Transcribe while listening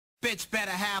Bitch better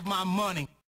have my money.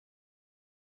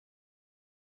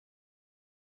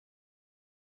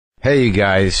 Hey, you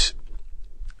guys.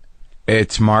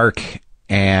 It's Mark,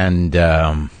 and,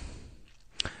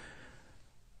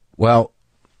 well,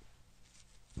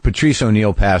 Patrice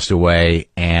O'Neal passed away,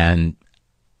 and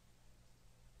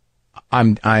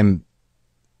I'm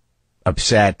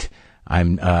upset.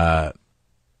 I'm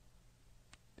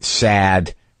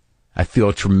sad. I feel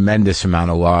a tremendous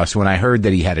amount of loss. When I heard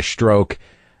that he had a stroke,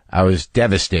 I was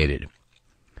devastated.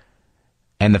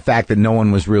 And the fact that no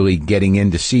one was really getting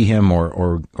in to see him,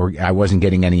 or I wasn't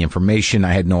getting any information,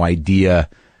 I had no idea,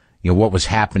 what was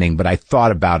happening. But I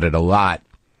thought about it a lot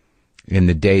in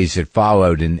the days that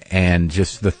followed, and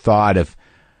just the thought of,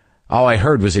 all I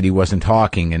heard was that he wasn't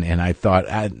talking, and I thought,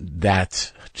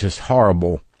 that's just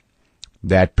horrible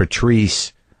that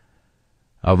Patrice,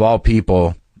 of all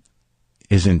people,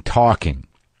 isn't talking.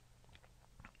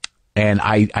 And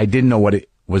I didn't know what it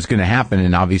was going to happen,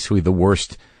 and obviously the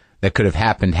worst that could have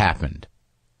happened.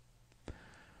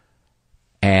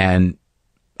 And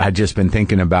I'd just been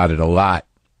thinking about it a lot.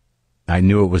 I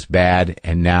knew it was bad,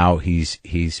 and now he's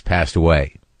passed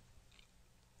away.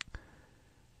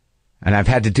 And I've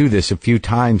had to do this a few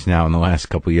times now in the last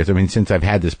couple of years. I mean, since I've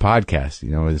had this podcast,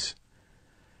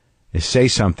 is say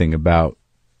something about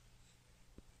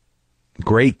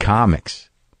great comics.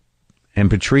 And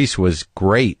Patrice was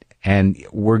great. And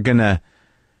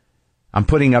I'm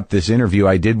putting up this interview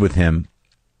I did with him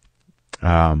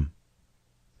out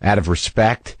of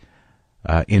respect,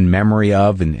 in memory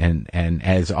of, and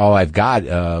as all I've got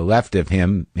left of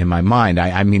him in my mind.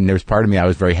 I mean, there's part of me I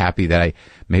was very happy that I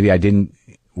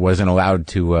wasn't allowed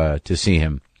to see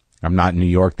him. I'm not in New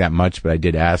York that much, but I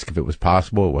did ask if it was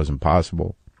possible. It wasn't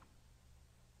possible.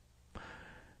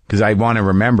 Because I want to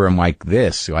remember him like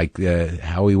this, like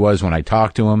how he was when I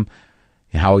talked to him,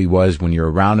 how he was when you're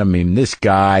around him. I mean, this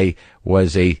guy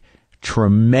was a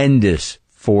tremendous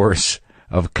force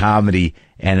of comedy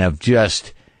and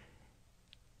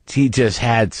he just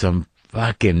had some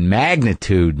fucking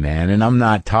magnitude, man. And I'm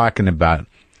not talking about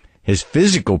his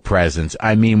physical presence.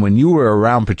 I mean, when you were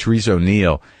around Patrice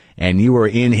O'Neal and you were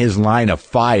in his line of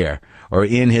fire or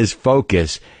in his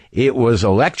focus, it was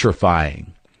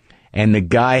electrifying. And the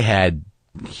guy had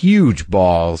huge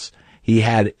balls. He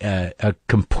had a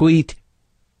complete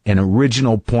and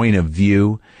original point of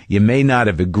view. You may not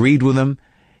have agreed with him.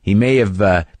 He may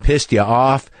have pissed you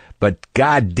off, but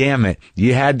God damn it,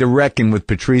 you had to reckon with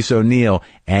Patrice O'Neal.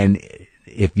 And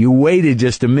if you waited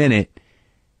just a minute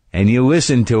and you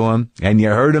listened to him and you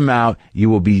heard him out, you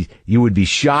would be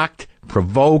shocked,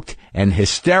 provoked, and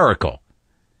hysterical.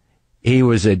 He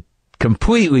was a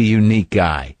completely unique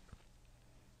guy.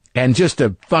 And just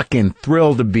a fucking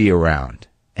thrill to be around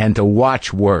and to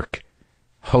watch work.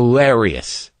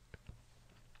 Hilarious.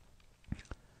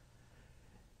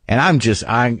 And I'm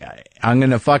going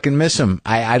to fucking miss him.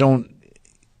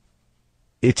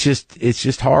 It's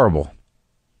just horrible.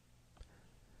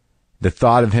 The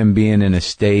thought of him being in a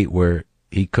state where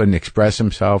he couldn't express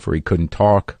himself, or he couldn't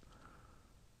talk,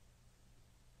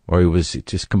 or he was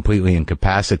just completely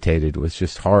incapacitated was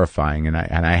just horrifying. And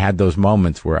I had those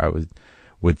moments where I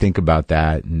would think about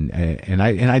that, and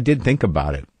I did think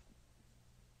about it.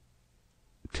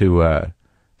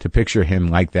 To picture him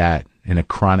like that in a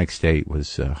chronic state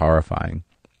was horrifying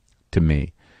to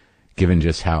me, given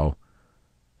just how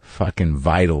fucking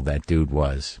vital that dude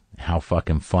was, how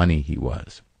fucking funny he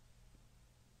was.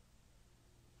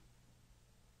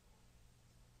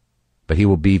 But he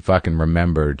will be fucking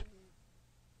remembered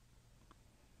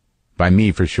by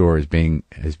me for sure as being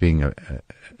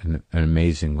an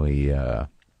amazingly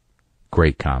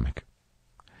great comic.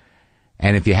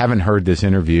 And if you haven't heard this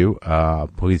interview,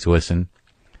 please listen.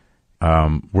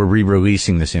 We're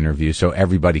re-releasing this interview so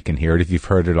everybody can hear it. If you've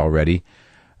heard it already,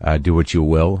 do what you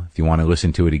will. If you want to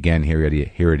listen to it again, here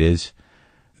it is.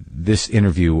 This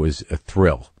interview was a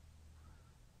thrill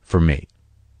for me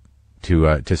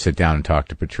to sit down and talk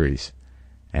to Patrice,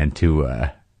 and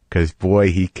because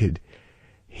boy, he could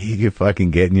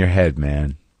fucking get in your head,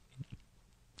 man.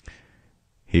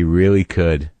 He really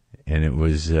could, and it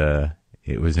was an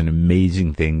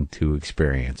amazing thing to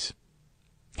experience.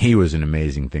 He was an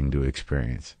amazing thing to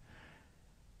experience.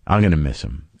 I'm going to miss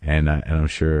him, and I'm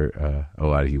sure a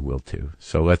lot of you will too.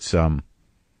 So let's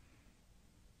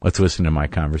listen to my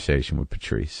conversation with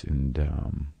Patrice,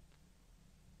 and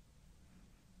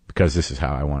because this is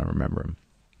how I want to remember him.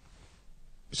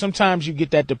 Sometimes you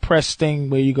get that depressed thing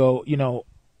where you go,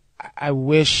 I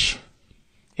wish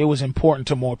it was important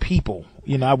to more people.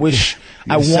 I wish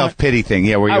I want self-pity thing.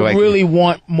 Yeah, where you're really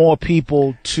want more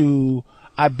people to.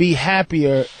 I'd be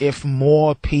happier if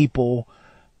more people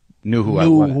knew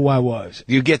who I was.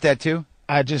 Do you get that too?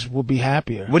 I just would be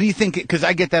happier. What do you think? Because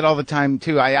I get that all the time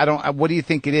too. I don't. What do you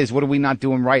think it is? What are we not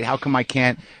doing right? How come I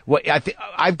can't?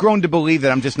 I've grown to believe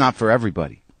that I'm just not for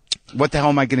everybody. What the hell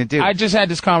am I going to do? I just had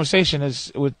this conversation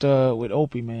with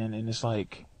Opie, man, and it's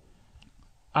like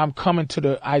I'm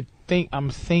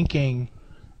thinking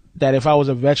that if I was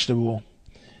a vegetable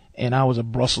and I was a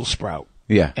Brussels sprout,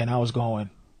 and I was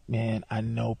going, man, I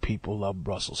know people love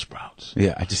Brussels sprouts.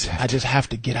 Yeah, I just have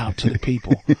to get out to the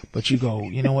people. But you go,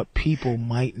 you know what? People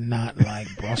might not like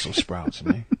Brussels sprouts,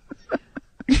 man.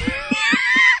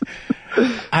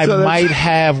 I might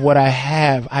have what I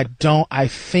have. I don't. I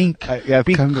think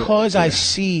because I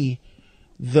see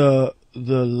the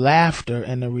laughter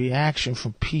and the reaction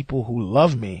from people who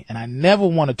love me, and I never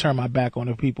want to turn my back on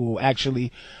the people who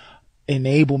actually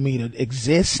enable me to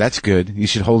exist. That's good. You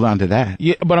should hold on to that.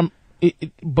 Yeah,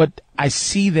 but I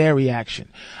see their reaction.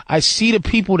 I see the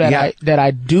people that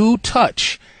I do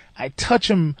touch. I touch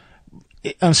them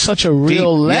on such a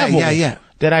real level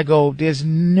that I go, there's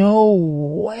no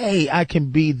way I can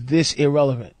be this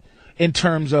irrelevant in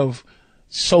terms of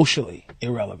socially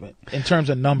irrelevant, in terms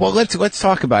of numbers. Well, let's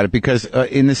talk about it because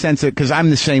in the sense that, because I'm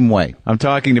the same way. I'm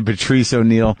talking to Patrice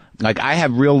O'Neal. Like, I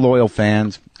have real loyal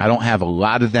fans. I don't have a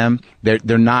lot of them.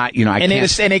 They're not, you know, and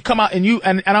they come out and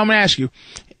I'm going to ask you,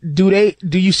 do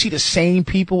you see the same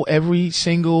people every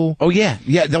single? Oh yeah.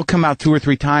 They'll come out 2 or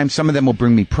 3 times. Some of them will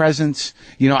bring me presents.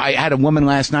 You know, I had a woman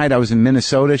last night. I was in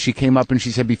Minnesota. She came up and she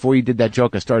said, before you did that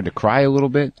joke, I started to cry a little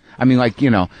bit. I mean, like,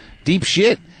 you know, deep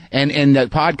shit. And the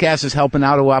podcast is helping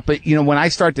out a lot. But, you know, when I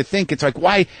start to think, it's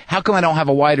like, how come I don't have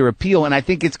a wider appeal? And I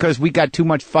think it's because we got too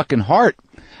much fucking heart.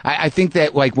 I think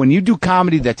that, like, when you do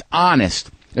comedy that's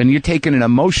honest, and you're taking an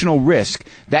emotional risk,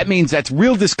 that means that's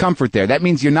real discomfort there. That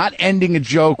means you're not ending a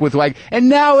joke with like, and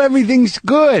now everything's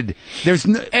good. There's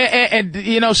no... and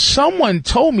you know, someone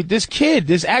told me this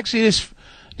kid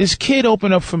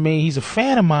opened up for me. He's a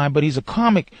fan of mine, but he's a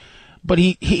comic, but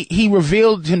he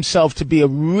revealed himself to be a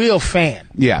real fan.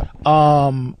 Yeah.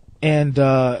 And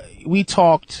we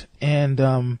talked, and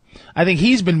I think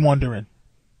he's been wondering.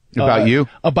 About you?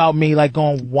 About me, like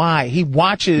going, why? He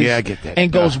watches I get that.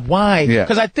 And goes, why? Yeah.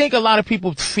 Because I think a lot of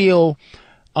people feel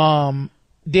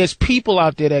there's people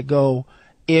out there that go,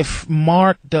 if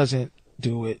Mark doesn't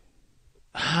do it,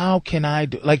 how can I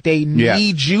do it? Like they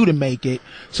need you to make it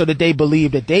so that they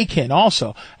believe that they can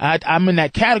also. I'm in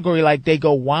that category, like they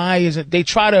go, why isn't, they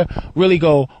try to really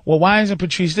go, well, why isn't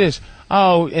Patrice this?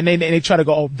 Oh, and they try to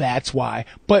go, oh, that's why.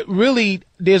 But really,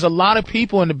 there's a lot of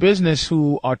people in the business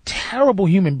who are terrible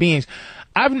human beings.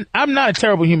 I'm not a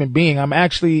terrible human being. I'm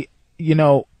actually, you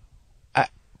know,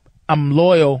 I'm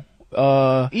loyal.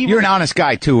 You're an honest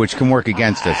guy too, which can work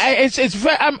against us.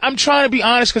 I'm trying to be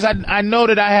honest because I know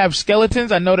that I have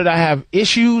skeletons. I know that I have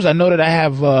issues. I know that I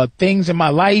have things in my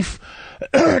life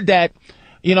that,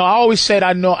 you know, I always said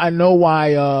I know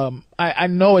why. I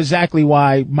know exactly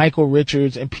why Michael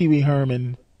Richards and Pee Wee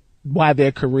Herman, why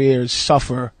their careers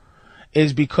suffer,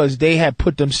 is because they had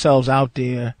put themselves out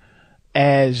there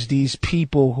as these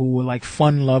people who were like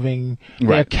fun-loving. Right.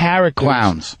 Their characters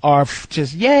clowns are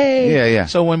just yay. Yeah.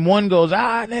 So when one goes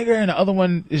nigger and the other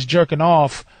one is jerking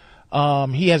off,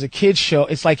 he has a kid's show.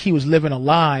 It's like he was living a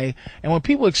lie. And when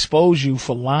people expose you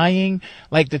for lying,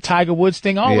 like the Tiger Woods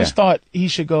thing, I always thought he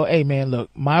should go, hey man, look,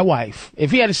 my wife.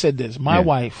 If he had said this, my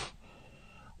wife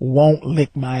won't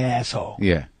lick my asshole.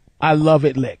 Yeah. I love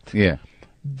it licked. Yeah.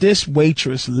 This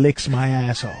waitress licks my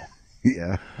asshole.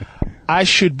 Yeah. I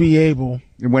should be able.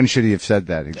 When should he have said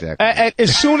that exactly?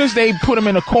 As soon as they put him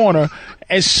in a corner,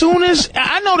 as soon as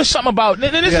I noticed something about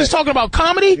this is talking about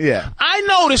comedy. Yeah. I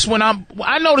noticed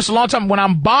a long time when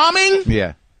I'm bombing.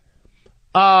 Yeah.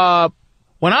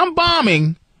 When I'm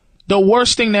bombing, the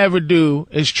worst thing to ever do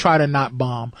is try to not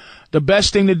bomb. The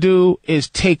best thing to do is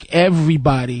take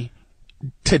everybody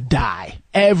to die.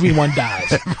 Everyone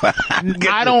dies.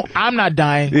 I'm not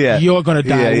dying. Yeah. You're going to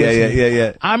die with me.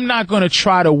 Yeah. I'm not going to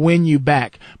try to win you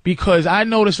back because I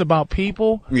notice about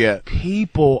people. Yeah.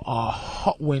 People are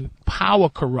when power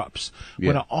corrupts. Yeah.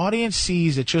 When an audience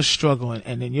sees that you're struggling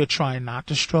and then you're trying not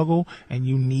to struggle and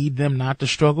you need them not to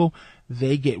struggle,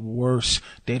 they get worse.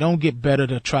 They don't get better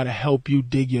to try to help you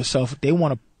dig yourself. They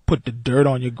want to put the dirt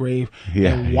on your grave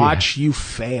and watch you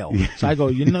fail. Yeah. So I go,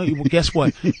 well, guess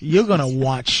what? You're going to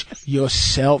watch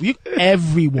yourself.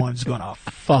 Everyone's going to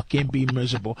fucking be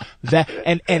miserable.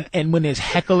 And when there's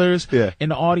hecklers in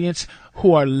the audience,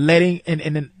 who are letting,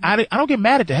 and I don't get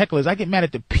mad at the hecklers. I get mad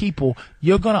at the people.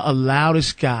 You're going to allow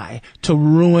this guy to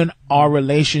ruin our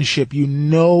relationship. You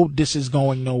know this is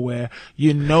going nowhere.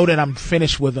 You know that I'm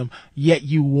finished with him, yet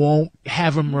you won't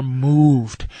have him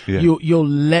removed. Yeah. You'll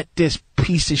let this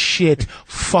piece of shit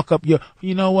fuck up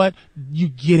you know what? You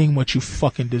getting what you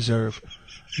fucking deserve.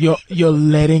 You're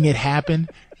letting it happen.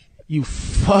 You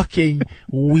fucking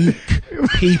weak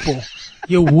people.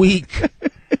 You're weak.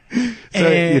 So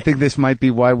you think this might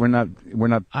be why we're not?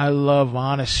 I love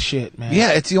honest shit, man.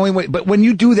 Yeah, it's the only way. But when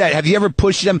you do that, have you ever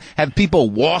pushed them? Have people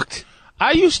walked?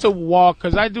 I used to walk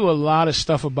because I do a lot of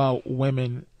stuff about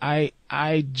women.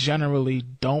 I generally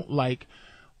don't like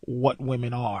what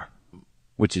women are.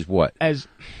 Which is what? As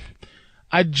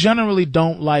I generally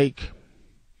don't like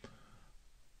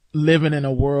living in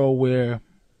a world where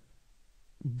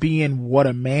being what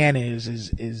a man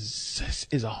is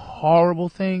a horrible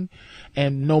thing,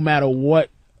 and no matter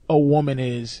what a woman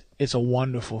is, it's a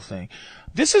wonderful thing.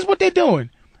 This is what they're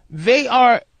doing. They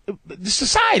are the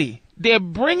society. They're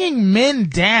bringing men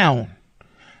down,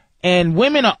 and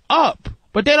women are up.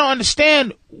 But they don't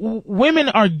understand. Women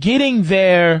are getting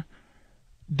their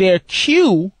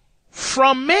cue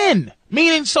from men.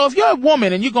 Meaning, so if you're a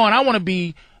woman and you're going, I want to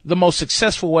be the most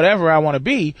successful whatever I want to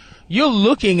be, you're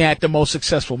looking at the most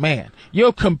successful man.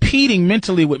 You're competing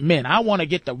mentally with men. I want to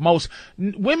get the most.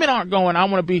 Women aren't going, I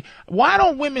want to be. Why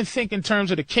don't women think in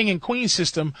terms of the king and queen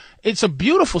system? It's a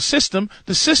beautiful system.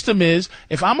 The system is,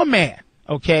 if I'm a man,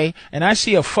 okay, and I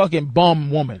see a fucking bum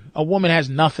woman, a woman has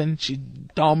nothing, she's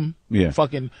dumb,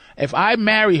 fucking, if I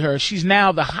marry her, she's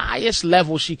now the highest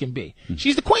level she can be.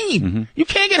 She's the queen. Mm-hmm. You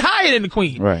can't get higher than the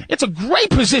queen. Right. It's a great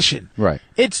position. Right.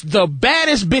 It's the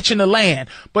baddest bitch in the land,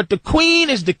 but the queen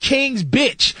is the king's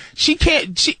bitch.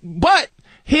 But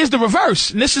here's the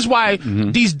reverse, and this is why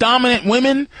these dominant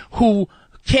women who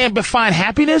can't find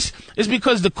happiness is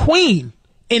because the queen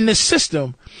in the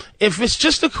system, if it's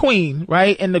just the queen,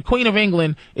 right, and the Queen of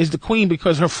England is the queen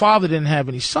because her father didn't have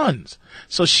any sons,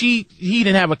 so he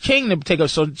didn't have a king to take her,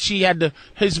 so she had to,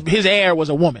 his heir was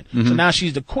a woman. So now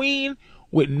she's the queen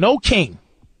with no king.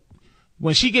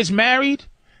 When she gets married,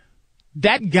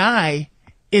 that guy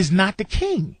is not the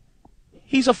king.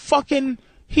 He's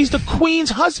the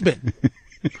queen's husband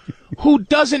who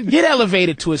doesn't get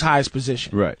elevated to his highest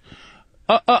position. Right.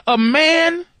 A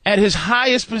man at his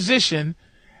highest position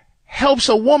helps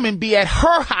a woman be at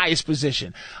her highest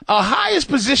position. A highest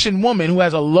position woman who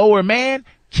has a lower man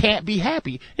can't be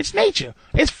happy. It's nature.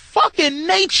 It's fucking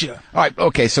nature. All right.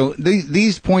 Okay. So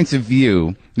these points of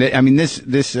view, I mean,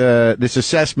 this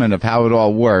assessment of how it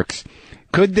all works,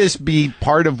 could this be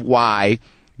part of why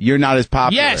you're not as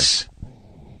popular? Yes.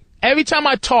 Every time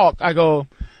I talk, I go,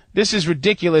 this is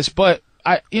ridiculous, but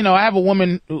I have a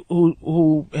woman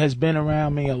who has been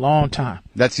around me a long time.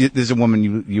 This is a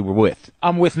woman you were with.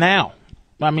 I'm with now.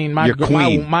 I mean, Your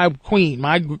queen. my queen,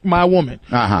 my woman,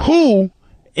 who,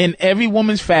 in every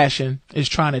woman's fashion, is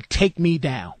trying to take me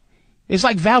down. It's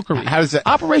like Valkyrie. How does that?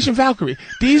 Operation Valkyrie.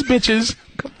 These bitches,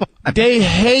 they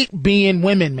hate being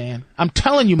women, man. I'm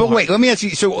telling you, But Mark. wait, let me ask you.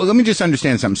 So let me just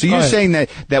understand something. So you're saying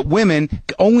that women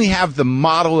only have the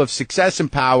model of success and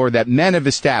power that men have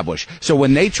established. So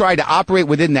when they try to operate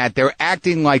within that, they're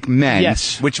acting like men.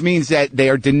 Yes. Which means that they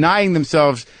are denying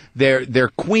themselves their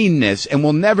queenness and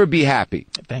will never be happy.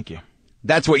 Thank you.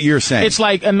 That's what you're saying. It's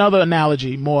like another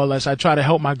analogy, more or less. I try to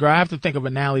help my girl. I have to think of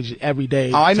analogy every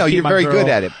day. Oh, I know. You're very good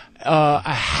at it.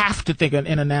 I have to think in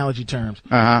analogy terms.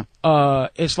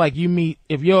 It's like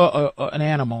if you're an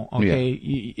animal, okay,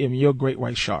 you're a great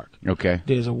white shark. Okay.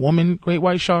 There's a woman great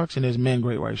white sharks and there's men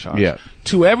great white sharks. Yeah.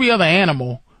 To every other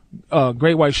animal,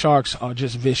 great white sharks are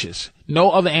just vicious.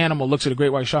 No other animal looks at a great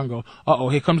white shark and go, uh-oh,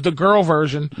 here comes the girl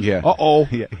version. Yeah. Uh-oh.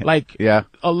 Yeah. Like,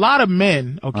 a lot of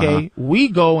men, okay, we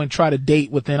go and try to date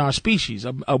within our species.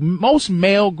 Most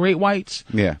male great whites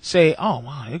say, oh,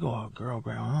 wow, they go, oh, girl,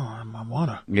 oh, I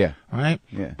want her. Yeah. Right?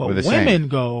 Yeah. But women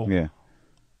go, yeah.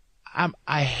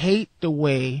 I hate the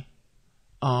way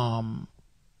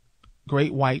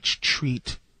great whites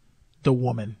treat the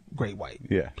woman great white.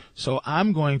 Yeah. So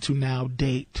I'm going to now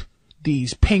date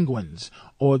these penguins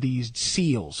or these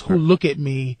seals who look at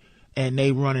me and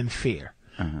they run in fear.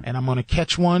 And I'm going to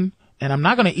catch one and I'm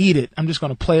not going to eat it. I'm just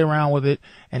going to play around with it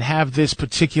and have this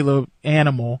particular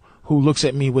animal who looks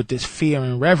at me with this fear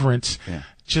and reverence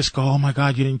just go, oh my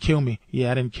God, you didn't kill me.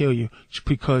 Yeah, I didn't kill you.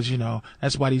 Because,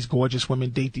 that's why these gorgeous women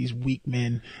date these weak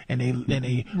men and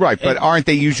they Right, but aren't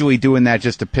they usually doing that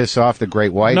just to piss off the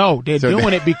great white? No, they're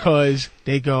doing it because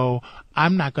they go,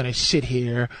 I'm not going to sit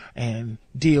here and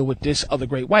deal with this other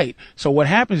great white. So what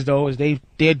happens though is they're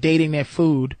dating their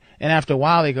food And after a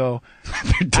while, they go,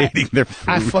 They're dating their food.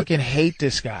 I fucking hate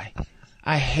this guy.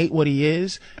 I hate what he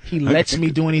is. He lets me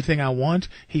do anything I want.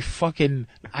 I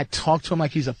talk to him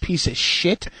like he's a piece of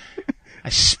shit. I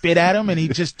spit at him and he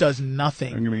just does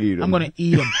nothing. I'm going to eat him. I'm going to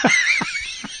eat him.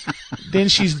 Then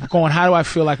she's going, how do I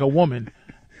feel like a woman?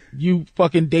 You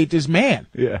fucking date this man.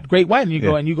 Yeah. Great white.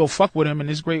 And you go fuck with him. And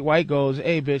this great white goes,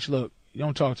 hey, bitch, look, you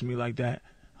don't talk to me like that.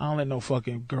 I don't let no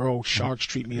fucking girl sharks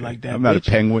treat me like that. I'm not bitch.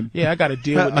 a penguin. Yeah, I got to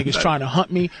deal with niggas trying to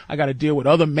hunt me. I got to deal with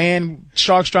other man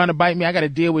sharks trying to bite me. I got to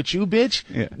deal with you,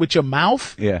 bitch, with your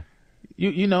mouth. Yeah.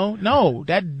 You know, no,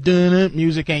 that dun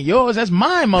music ain't yours. That's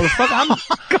mine, motherfucker.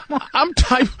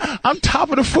 I'm top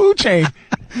of the food chain.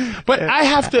 But I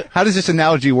have to. How does this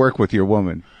analogy work with your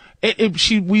woman? I'm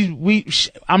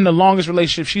the longest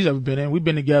relationship she's ever been in. We've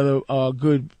been together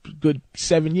good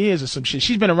 7 years or some shit.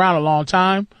 She's been around a long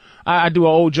time. I do an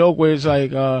old joke where it's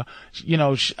like,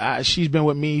 she's been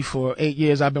with me for 8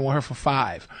 years. I've been with her for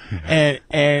 5. And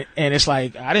it's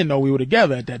like, I didn't know we were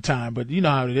together at that time, but you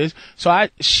know how it is. So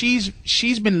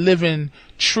she's been living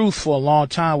truth for a long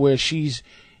time where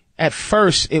at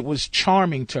first it was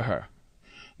charming to her.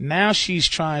 Now she's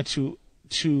trying to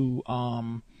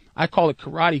I call it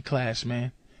karate class,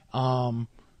 man.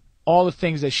 All the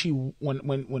things that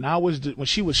when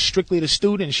she was strictly the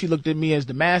student, she looked at me as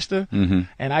the master, and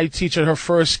I teach her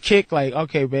first kick, like,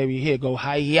 okay, baby, here, go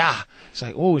hi-ya. It's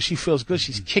like, oh, she feels good.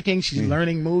 She's kicking. She's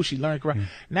learning moves. She's learning karate.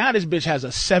 Now this bitch has a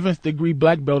 7th degree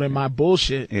black belt in my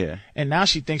bullshit, and now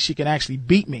she thinks she can actually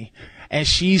beat me. And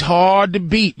she's hard to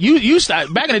beat. You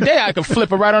start, back in the day, I could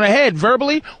flip her right on the head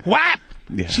verbally. Whap!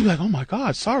 Yeah. She'd be like, oh my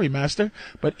God, sorry, master.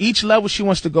 But each level she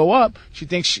wants to go up, she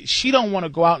thinks she don't want to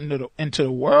go out into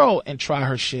the world and try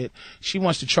her shit. She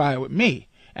wants to try it with me.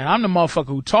 And I'm the motherfucker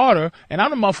who taught her, and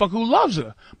I'm the motherfucker who loves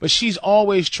her. But she's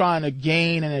always trying to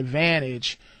gain an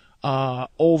advantage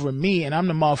over me, and I'm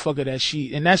the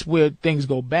motherfucker and that's where things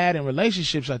go bad in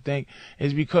relationships, I think,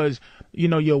 is because,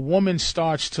 your woman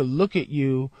starts to look at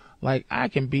you like,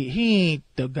 he ain't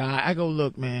the guy. I go,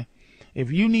 look, man. If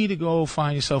you need to go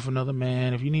find yourself another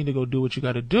man, if you need to go do what you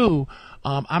got to do,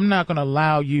 I'm not going to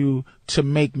allow you to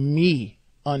make me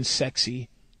unsexy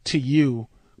to you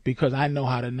because I know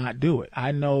how to not do it.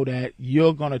 I know that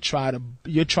you're trying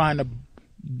to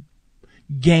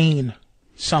gain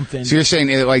something. So you're saying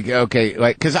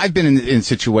because I've been in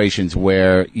situations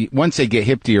where once they get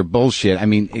hip to your bullshit, I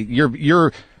mean,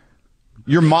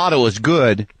 your model is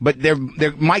good, but there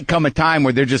might come a time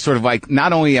where they're just sort of like,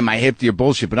 not only am I hip to your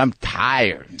bullshit, but I'm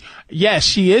tired. Yes,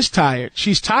 she is tired.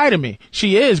 She's tired of me.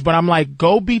 She is, but I'm like,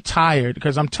 go be tired,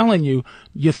 because I'm telling you,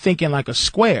 you're thinking like a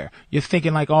square. You're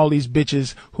thinking like all these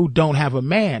bitches who don't have a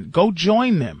man. Go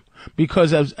join them,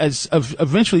 because as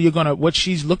eventually what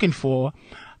she's looking for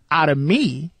out of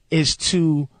me is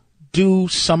to do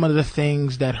some of the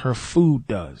things that her food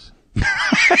does.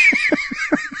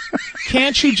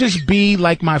 Can't you just be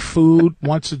like my food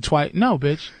once or twice? No,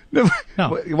 bitch.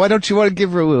 No. Why don't you want to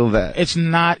give her a little of that? It's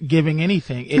not giving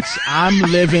anything. It's I'm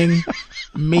living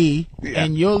me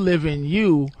and you're living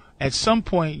you. At some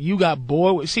point, you got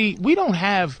bored with. See, we don't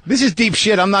have. This is deep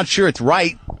shit. I'm not sure it's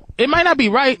right. It might not be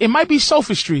right. It might be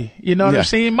sophistry. You know what I'm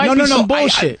saying? It might be some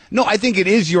bullshit. I think it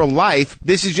is your life.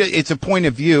 This is it's a point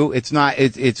of view. It's not.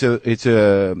 It's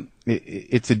a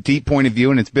deep point of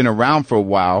view, and it's been around for a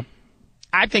while.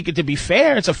 I think it to be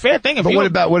fair. It's a fair thing. But what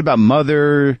about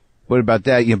mother? What about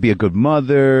that? Be a good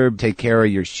mother, take care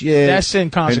of your shit. That's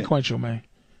inconsequential, man.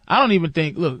 I don't even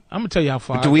think. Look, I'm gonna tell you how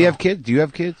far. Do we have kids? Do you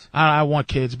have kids? I want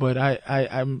kids, but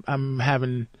I'm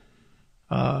having.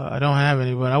 I don't have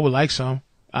any, but I would like some.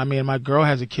 I mean, my girl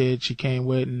has a kid she came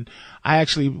with, and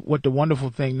what the wonderful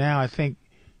thing now, I think.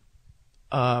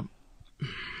 The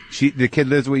kid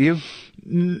lives with you?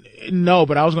 No,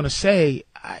 but I was gonna say,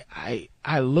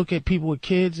 I look at people with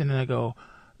kids and then I go,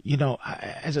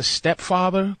 as a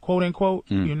stepfather, quote unquote,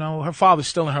 her father's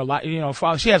still in her life,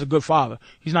 she has a good father.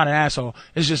 He's not an asshole.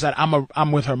 It's just that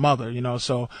I'm with her mother,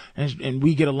 so, and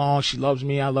we get along. She loves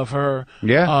me. I love her.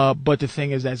 Yeah. But the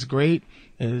thing is, that's great,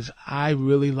 is I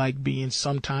really like being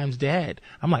sometimes dad.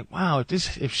 I'm like, wow,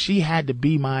 if she had to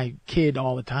be my kid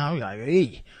all the time, I'd be like,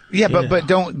 hey. Yeah,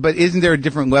 but isn't there a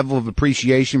different level of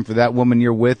appreciation for that woman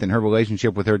you're with and her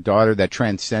relationship with her daughter that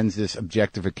transcends this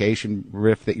objectification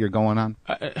riff that you're going on?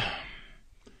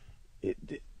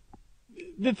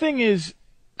 The thing is,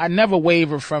 I never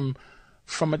waver from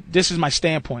this is my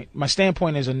standpoint. My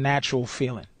standpoint is a natural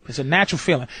feeling. It's a natural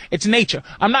feeling. It's nature.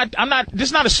 This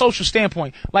is not a social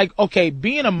standpoint. Like, okay,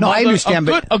 being a mother, I understand,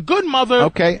 a good mother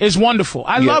is wonderful.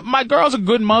 I love, my girl's a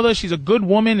good mother. She's a good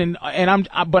woman.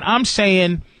 But I'm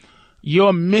saying,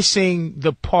 you're missing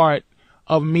the part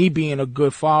of me being a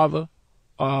good father,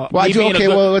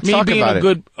 let's talk about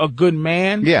it. A good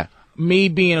man. Yeah. Me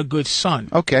being a good son.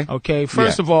 Okay. Okay.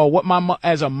 First of all,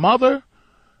 as a mother,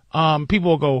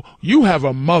 people will go, "You have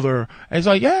a mother." And it's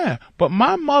like, yeah, but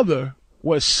my mother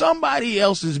was somebody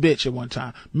else's bitch at one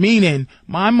time. Meaning,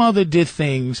 my mother did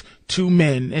things to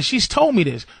men, and she's told me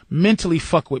this, mentally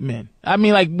fuck with men. I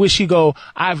mean, like, would she go,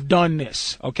 "I've done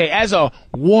this," okay, as a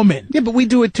woman. Yeah, but we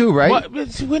do it too, right?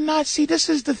 But we're not, see, this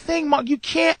is the thing, Mark. You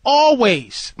can't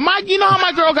always. You know how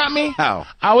my girl got me? How?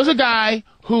 I was a guy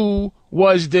who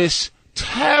was this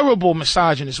terrible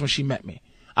misogynist when she met me.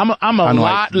 I'm a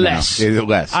lot less. No,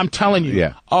 less. I'm telling you.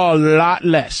 Yeah. A lot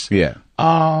less. Yeah.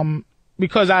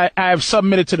 Because I have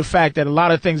submitted to the fact that a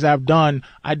lot of things I've done,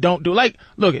 I don't do. Like,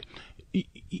 look it.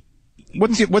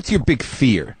 What's your big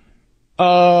fear?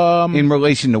 In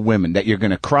relation to women, that you're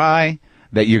going to cry,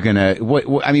 that you're going to,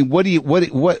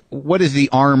 what is the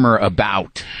armor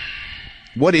about?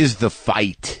 What is the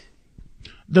fight?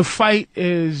 The fight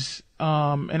is,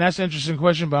 and that's an interesting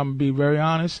question, but I'm going to be very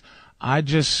honest. I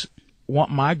just want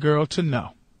my girl to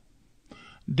know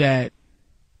that,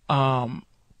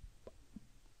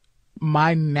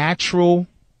 my natural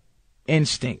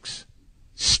instincts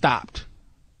stopped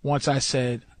once I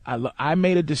said, I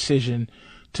made a decision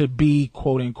to be,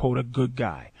 quote unquote, a good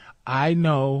guy. I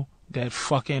know that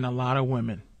fucking a lot of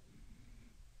women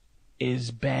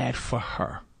is bad for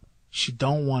her. She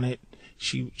don't want it.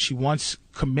 She wants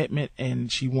commitment,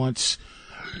 and she wants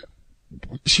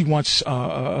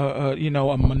a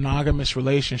monogamous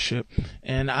relationship,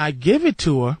 and I give it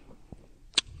to her.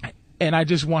 And I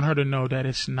just want her to know that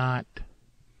it's not.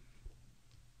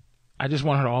 I just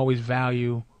want her to always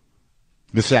value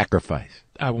the sacrifice.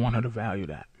 I want her to value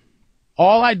that.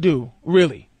 All I do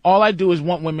is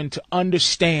want women to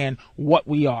understand what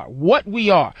we are. What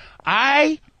we are.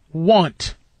 I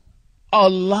want a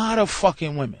lot of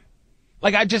fucking women.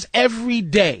 Like, I just, every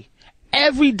day,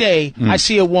 I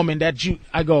see a woman that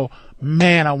I go,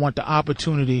 man, I want the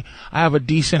opportunity. I have a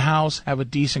decent house, I have a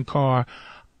decent car.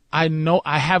 I know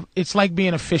it's like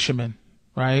being a fisherman,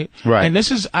 right? Right. And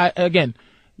this is,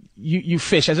 you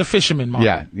fish as a fisherman, Mark.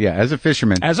 Yeah, as a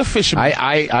fisherman.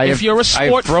 If you're a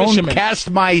sport fisherman. Cast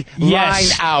my line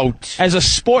out. As a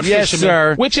sport fisherman.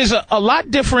 Sir. Which is a lot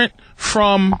different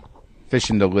from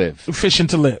fishing to live.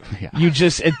 Yeah. You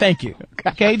just, and thank you.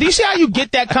 Okay. Do you see how you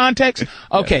get that context?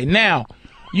 Okay. Now,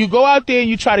 you go out there and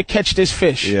you try to catch this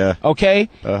fish. Yeah. Okay?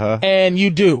 Uh-huh. And you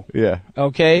do. Yeah.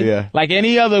 Okay? Yeah. Like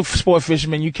any other sport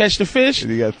fisherman, you catch the fish.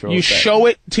 And you gotta throw you it back. show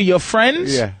it to your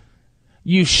friends. Yeah.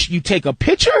 You take a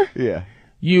picture. Yeah.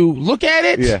 You look at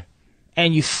it. Yeah.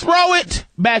 And you throw it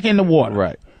back in the water.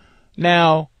 Right.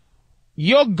 Now,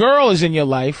 your girl is in your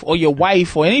life, or your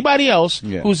wife, or anybody else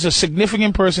who's a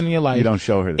significant person in your life. You don't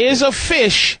show her. Is a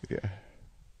fish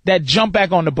that jumped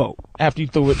back on the boat after you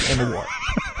threw it in the water.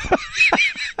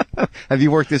 Have you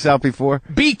worked this out before?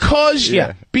 Because you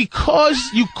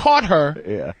caught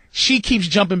her, she keeps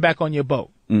jumping back on your boat.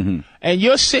 Mm-hmm. And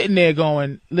you're sitting there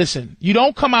going, listen, you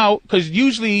don't come out, because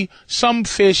usually some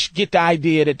fish get the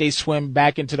idea that they swim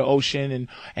back into the ocean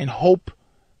and hope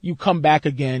you come back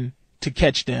again to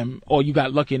catch them, or you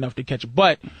got lucky enough to catch it.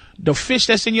 But the fish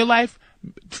that's in your life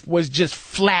was just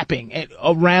flapping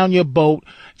around your boat.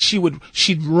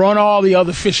 She'd run all the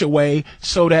other fish away,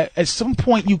 so that at some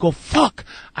point you go, fuck,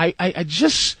 I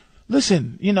just,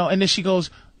 listen, and then she goes,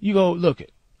 you go, look,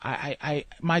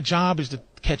 my job is to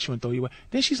catch you and throw you away.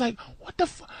 Then she's like, what the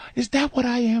fuck? Is that what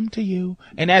I am to you?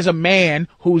 And as a man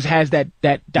who has that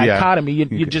dichotomy,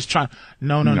 you're just trying,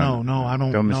 no, I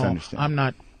don't misunderstand. I'm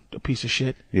not a piece of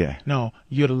shit. Yeah. No,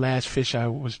 you're the last fish I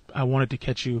wanted to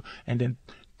catch you, and then,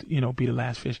 be the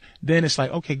last fish. Then it's like,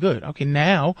 okay, good. Okay,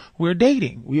 now we're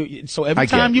dating. So every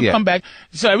time you come back,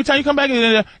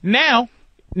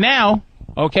 now,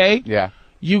 okay? Yeah.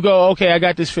 You go, okay, I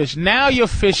got this fish. Now your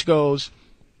fish goes,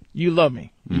 you love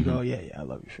me. You go, yeah, I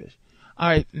love your fish. All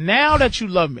right, now that you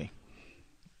love me,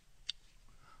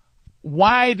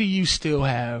 why do you still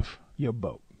have your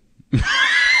boat?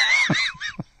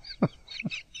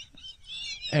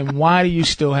 And why do you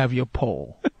still have your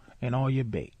pole and all your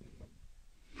bait?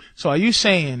 So are you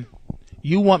saying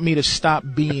you want me to stop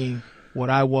being what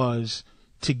I was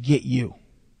to get you?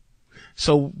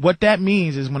 So what that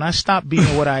means is, when I stop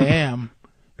being what I am,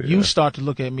 you start to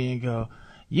look at me and go,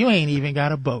 you ain't even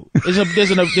got a boat. There's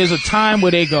a time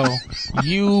where they go,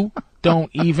 you don't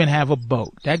even have a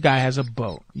boat. That guy has a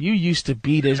boat. You used to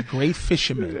be this great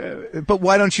fisherman. But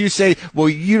why don't you say, well,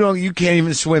 you can't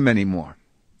even swim anymore?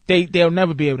 They'll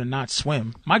never be able to not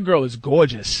swim. My girl is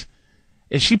gorgeous.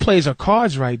 If she plays her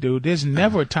cards right, dude, there's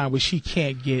never a time where she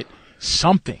can't get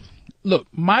something. Look,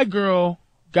 my girl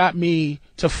got me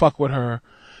to fuck with her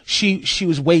she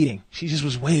was waiting. She just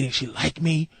was waiting. She liked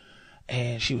me.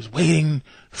 And she was waiting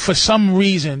for some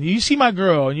reason. You see my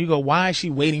girl and you go, why is she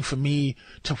waiting for me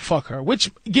to fuck her? Which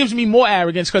gives me more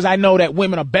arrogance because I know that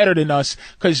women are better than us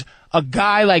because a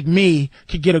guy like me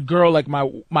could get a girl like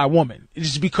my woman.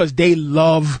 It's because they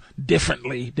love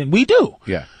differently than we do.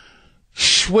 Yeah.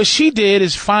 What she did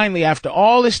is finally, after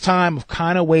all this time of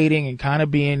kind of waiting and kind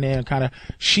of being there,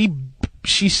 she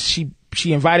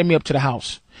invited me up to the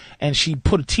house and she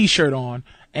put a t-shirt on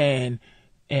and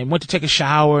went to take a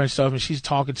shower and stuff, and she's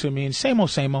talking to me, and same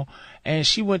old, and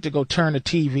she went to go turn the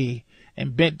TV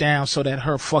and bent down so that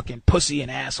her fucking pussy and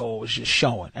asshole was just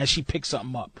showing as she picked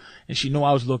something up, and she knew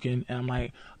I was looking, and I'm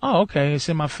like, oh, okay, it's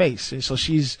in my face, and so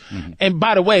she's, and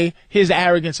by the way, here's the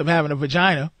arrogance of having a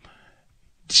vagina.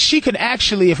 She could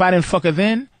actually, if I didn't fuck her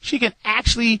then, she could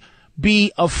actually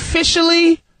be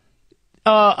officially,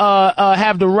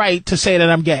 have the right to say that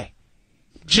I'm gay.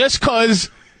 Just 'cause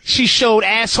she showed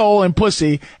asshole and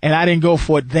pussy, and I didn't go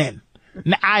for it then.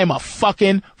 Now, I am a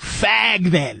fucking fag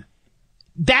then.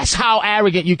 That's how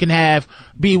arrogant you can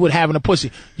be with having a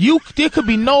pussy. There could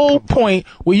be no point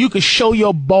where you could show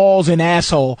your balls and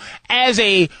asshole as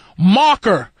a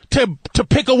marker to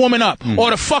pick a woman up or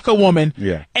to fuck a woman,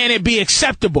 and it be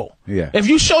acceptable. Yeah. If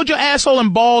you showed your asshole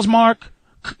and balls, Mark,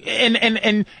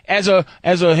 and as a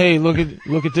hey, look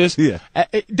at this. Yeah.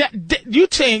 You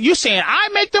saying I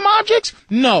make them objects?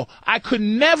 No, I could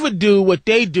never do what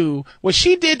they do. What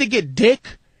she did to get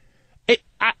dick.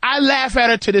 I laugh at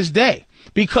her to this day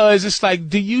because it's like,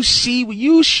 do you see what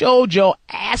you showed your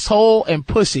asshole and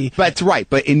pussy? That's right.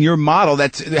 But in your model,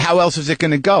 that's how else is it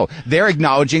going to go? They're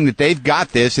acknowledging that they've got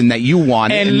this and that you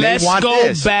want it, and let's they want go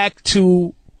this. Back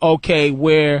to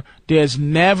where there's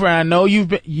never, I know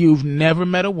you've never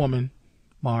met a woman,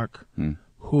 Mark,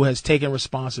 who has taken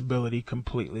responsibility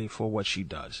completely for what she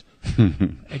does.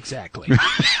 Exactly.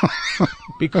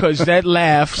 Because that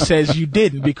laugh says you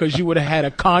didn't, because you would have had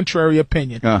a contrary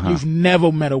opinion. You've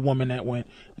never met a woman that went,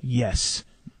 yes,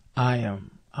 I'm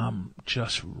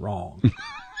just wrong.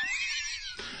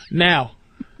 Now,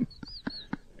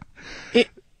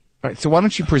 all right, so why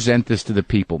don't you present this to the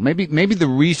people? Maybe the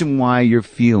reason why you're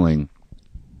feeling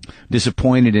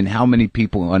disappointed in how many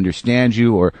people understand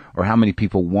you or how many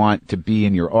people want to be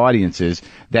in your audiences,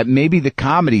 that maybe the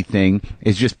comedy thing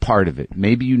is just part of it.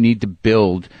 Maybe you need to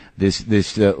build this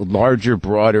larger,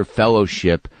 broader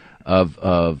fellowship of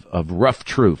rough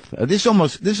truth. This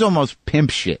is almost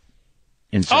pimp shit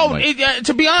in some way.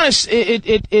 To be honest,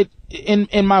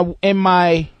 in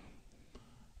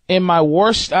my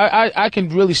worst, I can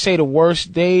really say the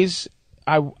worst days,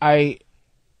 where I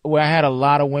had a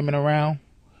lot of women around.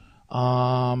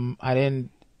 I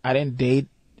didn't date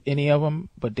any of them,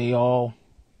 but they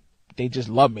just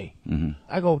love me.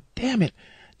 I go, damn it,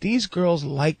 these girls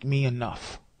like me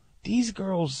enough. These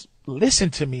girls listen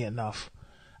to me enough.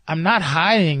 I'm not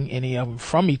hiding any of them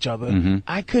from each other.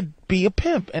 I could be a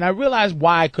pimp, and I realized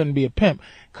why I couldn't be a pimp,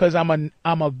 because I'm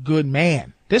a good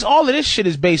man. All of this shit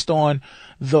is based on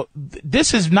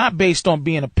this is not based on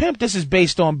being a pimp. This is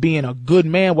based on being a good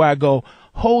man, where I go,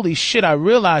 holy shit, I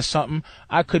realized something.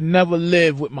 I could never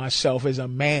live with myself as a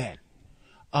man,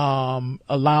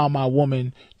 allow my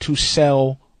woman to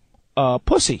sell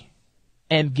pussy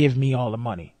and give me all the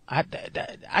money. I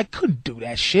couldn't do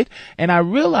that shit. And I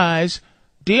realized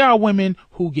there are women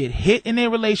who get hit in their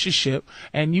relationship,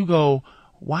 and you go,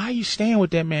 why are you staying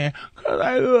with that man? 'Cause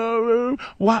I love him.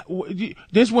 Why?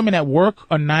 There's women that work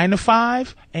a 9 to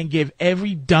 5 and give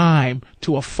every dime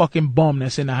to a fucking bum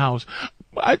that's in the house.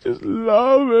 I just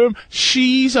love him.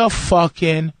 She's a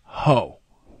fucking hoe,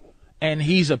 and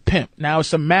he's a pimp. Now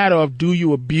it's a matter of, do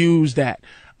you abuse that?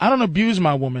 I don't abuse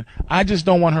my woman. I just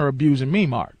don't want her abusing me,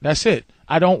 Mark. That's it.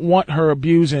 I don't want her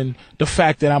abusing the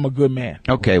fact that I'm a good man.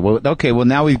 Okay. Well,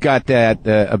 now we've got that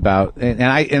about, and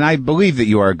I believe that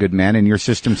you are a good man, and your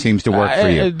system seems to work for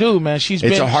you. I do, man.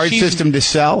 It's a hard system to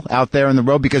sell out there on the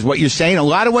road, because what you're saying, a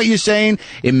lot of what you're saying,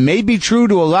 it may be true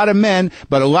to a lot of men,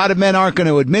 but a lot of men aren't going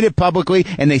to admit it publicly,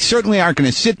 and they certainly aren't going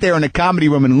to sit there in a comedy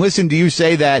room and listen to you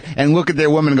say that and look at their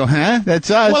woman and go, huh, that's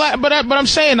us. Well, but I'm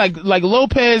saying, like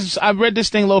Lopez, I read this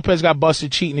thing. Lopez got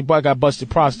busted cheating. He got busted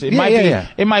prostitute.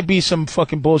 It might be some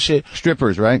fucking bullshit.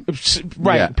 Strippers, right?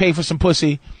 Right. Yeah. Pay for some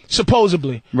pussy,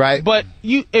 supposedly. Right. But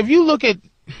if you look at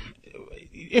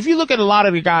a lot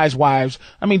of the guys' wives,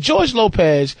 I mean, George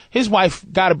Lopez, his wife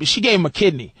she gave him a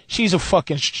kidney. She's a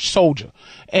fucking soldier.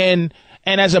 And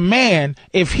as a man,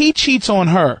 if he cheats on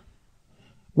her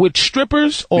with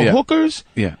strippers or hookers,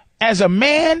 as a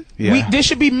man, there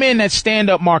should be men that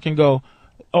stand up, Mark, and go,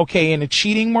 okay, in the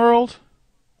cheating world,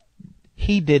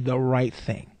 he did the right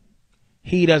thing.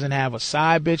 He doesn't have a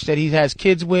side bitch that he has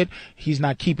kids with. He's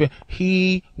not keeping.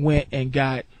 He went and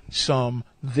got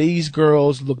these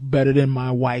girls look better than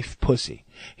my wife pussy.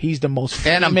 He's the most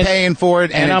famous. And I'm paying for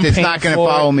it, and it's not going to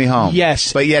follow me home.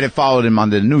 Yes. But yet it followed him on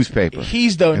the newspaper.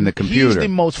 In the computer. He's the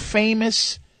most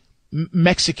famous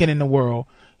Mexican in the world.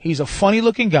 He's a funny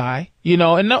looking guy, and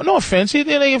no offense.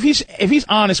 If he's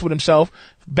honest with himself,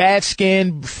 bad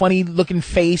skin, funny looking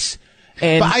face,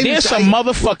 and there's some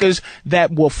motherfuckers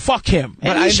that will fuck him,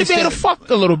 and he should be able to fuck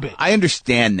a little bit. I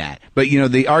understand that, but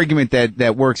the argument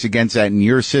that works against that in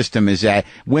your system is that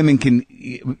women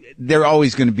they're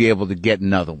always going to be able to get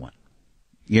another one.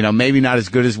 Maybe not as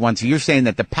good as one. So you're saying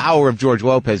that the power of George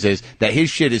Lopez is that his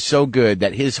shit is so good,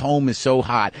 that his home is so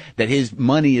hot, that his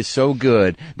money is so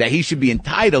good, that he should be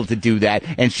entitled to do that,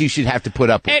 and she should have to put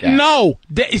up with that. No,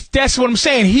 that's what I'm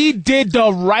saying. He did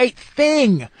the right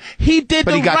thing. He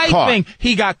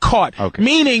got caught. Okay.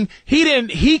 Meaning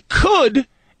he could,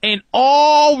 in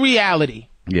all reality,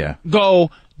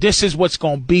 go, this is what's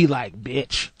going to be like,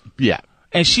 bitch. Yeah.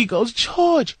 And she goes,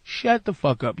 George, shut the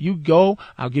fuck up. You go,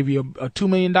 I'll give you a $2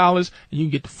 million, and you can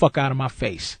get the fuck out of my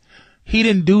face. He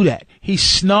didn't do that. He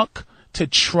snuck to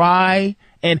try,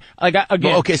 and again.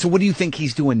 Well, okay, so what do you think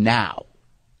he's doing now?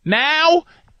 Now,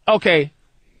 okay,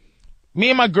 me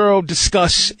and my girl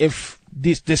discuss if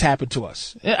this happened to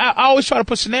us. I always try to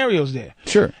put scenarios there.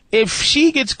 Sure. If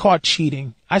she gets caught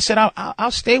cheating, I said,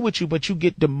 I'll stay with you, but you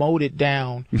get demoted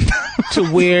down to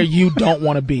where you don't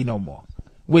want to be no more.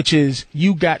 Which is,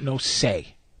 you got no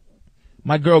say.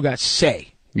 My girl got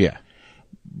say. Yeah.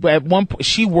 But at one point,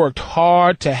 she worked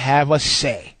hard to have a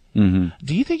say. Mm-hmm.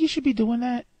 Do you think you should be doing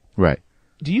that? Right.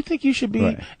 Do you think you should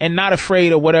be, and not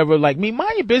afraid of whatever, like me,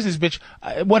 mind your business, bitch,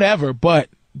 whatever, but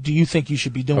do you think you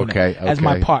should be doing that as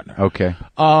my partner? Okay.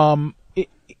 I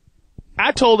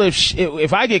told her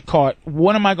if I get caught,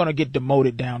 what am I going to get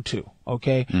demoted down to?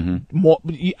 Okay.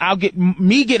 Mm-hmm.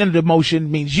 Me getting a demotion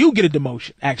means you get a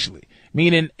demotion, actually.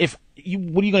 Meaning, what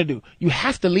are you going to do? You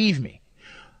have to leave me.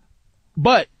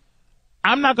 But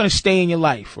I'm not going to stay in your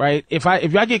life, right? If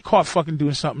I get caught fucking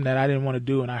doing something that I didn't want to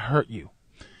do and I hurt you,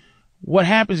 what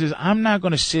happens is I'm not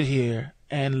going to sit here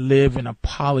and live an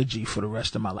apology for the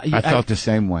rest of my life. I felt the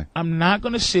same way. I'm not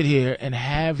going to sit here and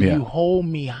have you hold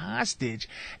me hostage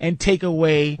and take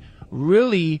away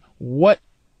really what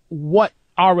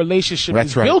our relationship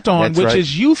is built on, which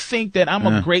is you think that I'm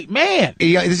a great man.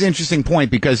 Yeah, this is an interesting point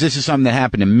because this is something that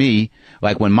happened to me.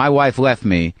 Like when my wife left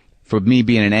me for me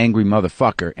being an angry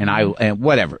motherfucker, and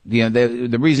whatever.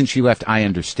 The reason she left, I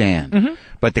understand. Mm-hmm.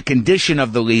 But the condition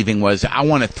of the leaving was I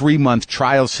want a 3-month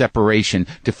trial separation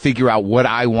to figure out what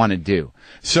I want to do.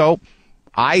 So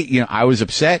I was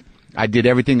upset. I did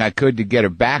everything I could to get her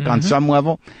back on some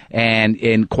level.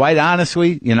 And quite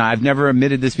honestly, I've never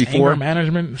admitted this before. Anger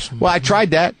management? Well, I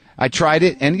tried that. I tried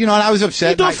it, and and I was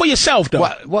upset. You do it for yourself,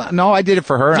 though. Well, no, I did it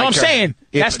for her. No, I'm saying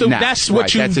that's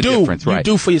what you do. You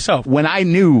do for yourself. When I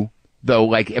knew, though,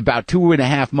 like about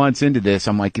 2.5 months into this,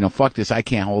 I'm like, fuck this. I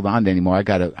can't hold on to anymore.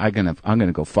 I'm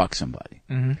gonna go fuck somebody.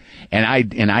 Mm-hmm.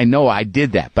 And I know I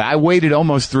did that, but I waited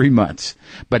almost 3 months.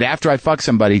 But after I fucked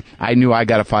somebody, I knew I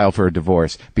got to file for a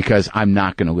divorce because I'm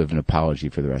not going to live an apology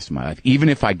for the rest of my life. Even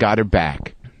if I got her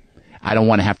back, I don't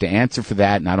want to have to answer for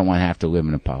that, and I don't want to have to live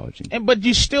an apology. But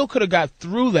you still could have got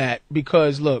through that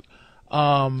because, look,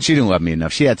 she didn't love me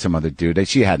enough. She had some other dude.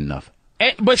 She had enough.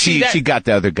 But she got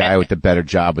the other guy with the better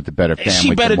job, with the better family,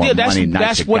 she better the more deal. money,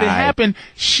 that's what guy. had happened.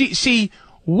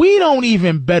 We don't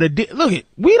even better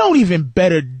we don't even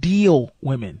better deal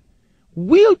women.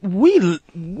 We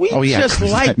just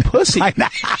like pussy.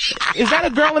 Is that a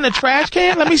girl in the trash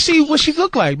can? Let me see what she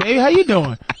look like, baby. How you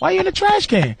doing? Why are you in the trash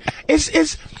can?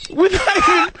 We're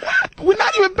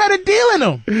not even better dealing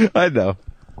them. I know.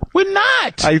 We're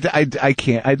not. I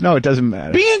can't. I know it doesn't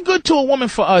matter. Being good to a woman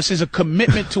for us is a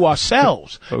commitment to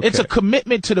ourselves. Okay. It's a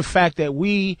commitment to the fact that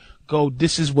we go,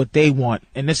 this is what they want,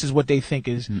 and this is what they think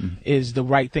is the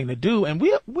right thing to do. And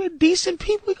we're decent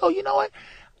people. We go, you know what?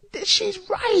 She's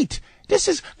right.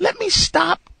 Let me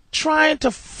stop trying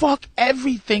to fuck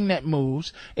everything that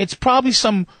moves. It's probably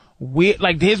some weird,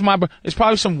 it's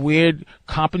probably some weird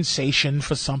compensation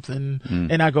for something.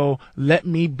 And I go, let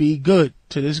me be good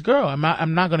to this girl.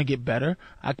 I'm not going to get better.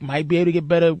 I might be able to get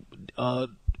better,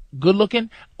 good looking,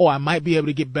 or I might be able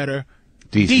to get better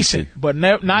decent, but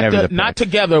not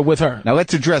together with her. Now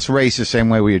let's address race the same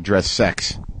way we address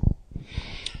sex.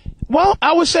 Well,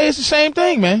 I would say it's the same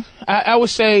thing, man. I would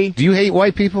say. Do you hate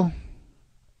white people?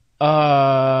 That's.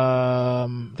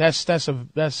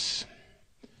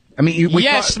 I mean,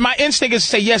 yes, my instinct is to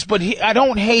say yes, but I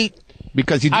don't hate.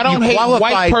 Because I don't hate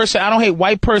white person. I don't hate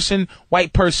white person.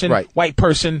 White person. Right. White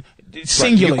person.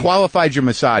 singular. You qualified your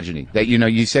misogyny. That,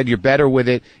 you said you're better with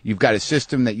it. You've got a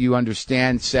system that you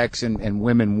understand sex and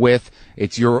women with.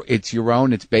 It's your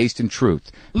own. It's based in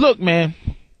truth. Look, man.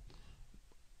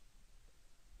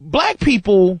 Black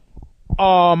people,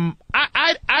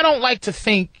 I don't like to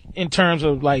think in terms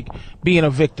of like being a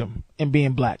victim and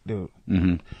being black, dude.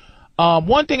 Mm-hmm.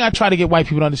 One thing I try to get white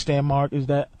people to understand, Mark, is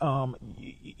that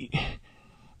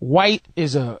white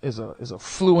is a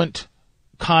fluent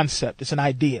concept. It's an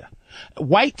idea.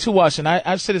 White to us, and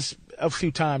I've said this a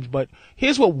few times, but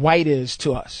here's what white is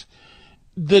to us: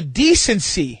 the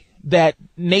decency that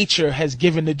nature has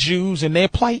given the Jews in their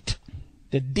plight.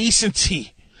 The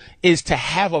decency is to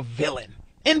have a villain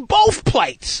in both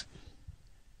plights.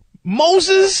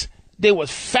 Moses, there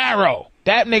was Pharaoh.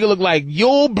 That nigga looked like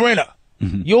Yul Brynner.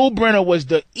 Mm-hmm. Yul Brynner was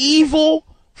the evil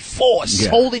force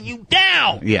holding you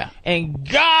down. Yeah. And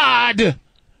God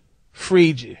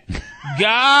freed you.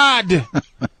 God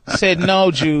said, no,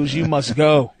 Jews, you must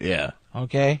go. Yeah.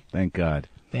 Okay? Thank God.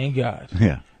 Thank God.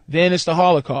 Yeah. Then it's the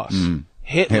Holocaust.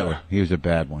 Hitler. He was a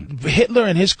bad one. Hitler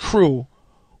and his crew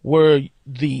were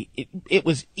it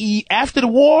was after the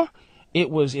war, it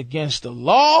was against the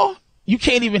law. You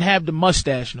can't even have the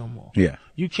mustache no more. Yeah.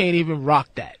 You can't even rock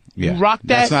that. Yeah. You rock that.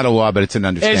 That's not a law, but it's an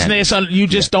understanding. You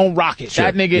just don't rock it. Sure.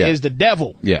 That nigga is the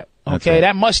devil. Yeah. Okay. Right.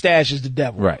 That mustache is the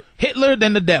devil. Right. Hitler,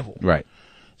 then the devil. Right.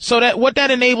 So what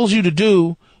that enables you to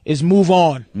do is move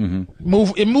on.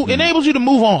 Mm-hmm. Enables you to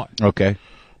move on. Okay.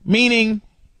 Meaning,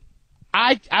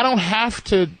 I don't have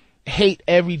to hate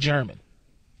every German.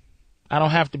 I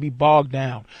don't have to be bogged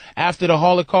down. After the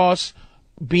Holocaust,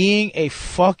 being a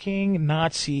fucking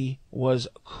Nazi was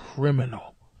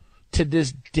criminal. To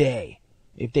this day,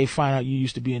 if they find out you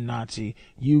used to be a Nazi,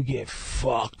 you get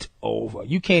fucked over.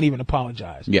 You can't even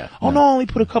apologize. Yeah. Oh, no, I only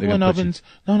put a couple in ovens.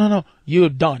 No. You're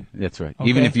done. That's right. Okay?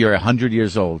 Even if you're 100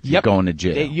 years old, you're going to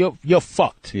jail. You're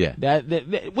fucked. Yeah.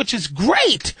 Which is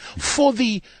great for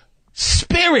the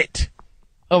spirit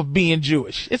of being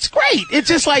Jewish. It's great. It's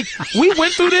just like, we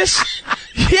went through this.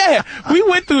 Yeah, we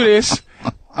went through this.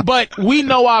 But we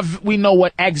know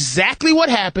exactly what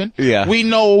happened. Yeah. We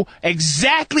know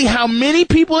exactly how many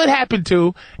people it happened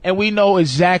to, and we know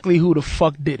exactly who the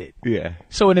fuck did it. Yeah.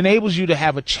 So it enables you to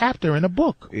have a chapter in a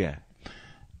book. Yeah.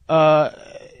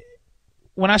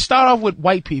 When I start off with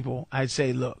white people, I'd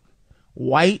say, look,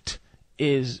 white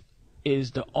is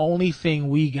the only thing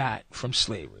we got from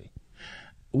slavery.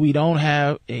 We don't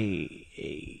have we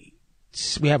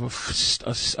have a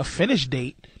finish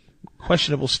date.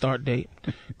 Questionable start date,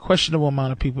 questionable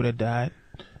amount of people that died,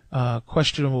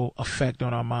 questionable effect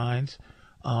on our minds.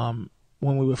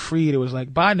 When we were freed, it was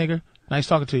like, bye, nigga. Nice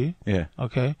talking to you. Yeah.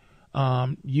 Okay.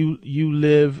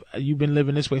 You've been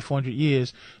living this way 400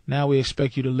 years. Now we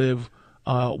expect you to live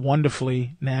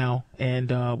wonderfully now,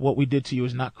 and what we did to you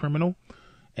is not criminal.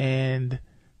 And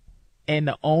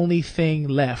the only thing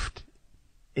left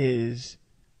is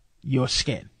your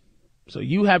skin. So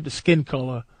you have the skin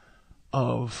color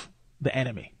of the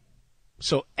enemy.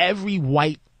 So every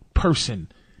white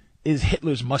person is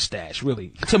Hitler's mustache,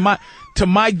 really. To my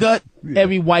gut,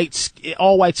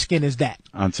 all white skin is that.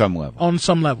 On some level. On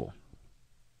some level.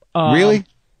 Really?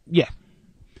 Yeah.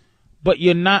 But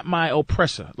you're not my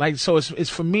oppressor. Like, so it's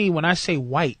for me, when I say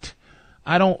white,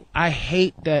 I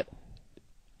hate that.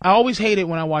 I always hated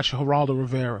when I watched Geraldo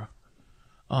Rivera,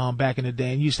 back in the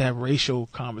day, and used to have racial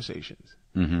conversations.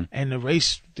 Mm-hmm. And the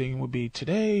race thing would be,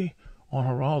 today on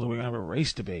Geraldo, we're going to have a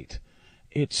race debate.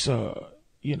 It's,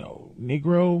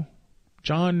 Negro,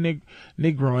 John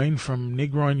Negroin from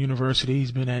Negroin University.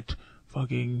 He's been at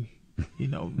fucking,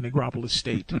 Negropolis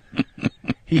State.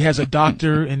 He has a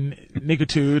doctor in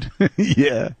niggitude.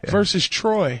 Yeah. Versus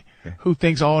Troy, who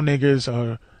thinks all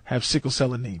niggers have sickle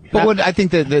cell anemia. But what I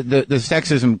think the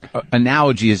sexism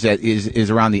analogy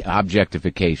is around the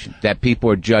objectification, that people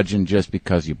are judging just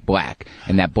because you're black,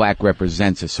 and that black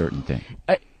represents a certain thing.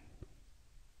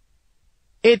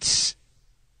 It's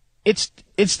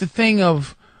the thing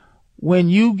of, when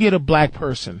you get a black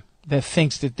person that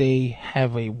thinks that they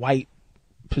have a white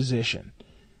position,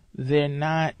 they're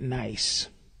not nice.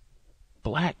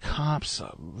 Black cops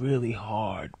are really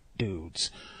hard dudes.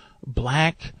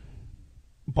 Black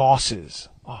bosses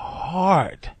are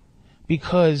hard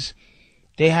because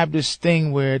they have this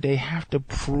thing where they have to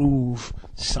prove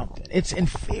something. It's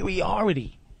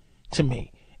inferiority to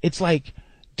me. It's like,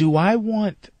 do I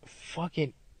want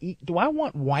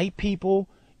white people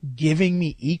giving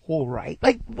me equal right?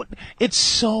 Like, what? It's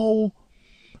so.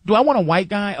 Do I want a white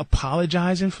guy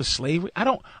apologizing for slavery?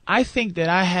 I think that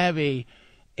I have a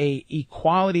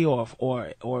equality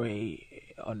or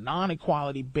a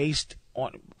non-equality based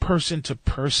on person to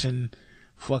person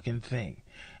fucking thing.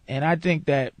 And I think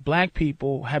that black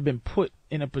people have been put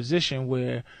in a position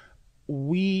where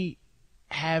we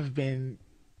have been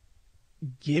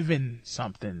given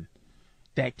something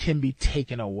that can be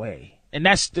taken away. And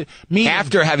that's the meaning.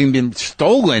 After having been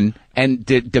stolen and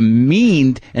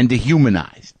demeaned and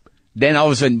dehumanized, then all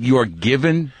of a sudden you are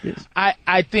given this?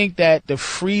 I think that the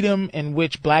freedom in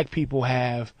which black people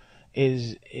have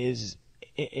is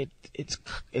it's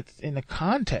in the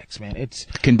context, man. It's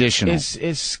conditional.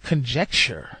 It's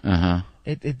conjecture. Uh-huh.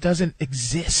 It doesn't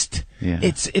exist. Yeah.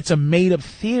 It's a made up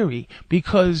theory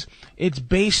because it's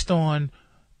based on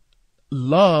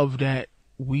love that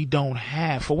we don't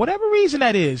have for whatever reason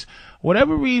that is.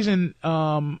 Whatever reason,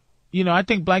 I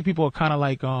think black people are kind of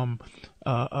like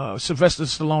Sylvester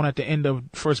Stallone at the end of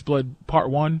First Blood Part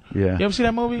 1. Yeah. You ever see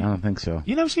that movie? I don't think so.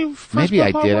 You never seen First Maybe Blood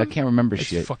I Part did. 1? I can't remember It's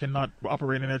shit. fucking not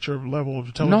operating at your level of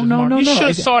intelligence. No. You should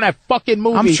have saw that fucking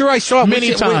movie. I'm sure I saw it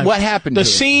many times. What happened The to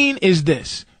it? scene is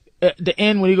this. At the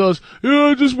end when he goes, yeah,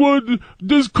 I just want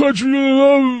this country to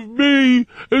love me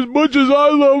as much as I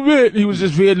love it. He was this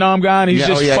Vietnam guy and he's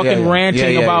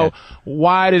ranting about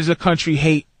why does the country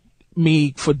hate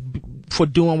me for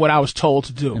doing what I was told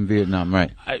to do. In Vietnam, right.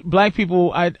 Black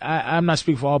people, I'm not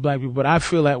speaking for all black people, but I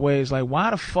feel that way. It's like, why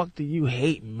the fuck do you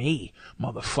hate me,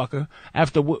 motherfucker?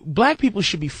 Black people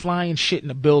should be flying shit in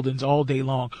the buildings all day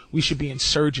long. We should be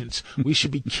insurgents. We should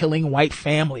be killing white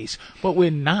families, but we're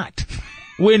not.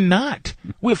 We're not.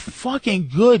 We're fucking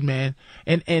good, man.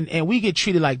 And we get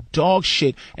treated like dog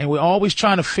shit. And we're always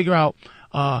trying to figure out,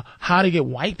 how to get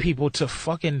white people to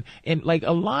fucking, and like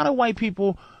a lot of white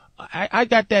people, I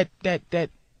got that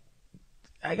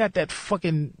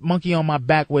fucking monkey on my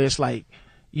back where it's like,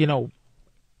 don't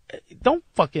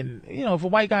fucking, if a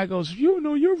white guy goes,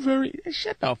 you're very,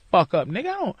 shut the fuck up, nigga.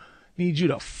 I don't need you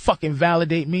to fucking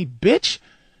validate me, bitch.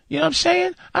 You know what I'm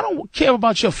saying? I don't care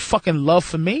about your fucking love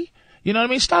for me. You know what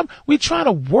I mean? Stop. We're trying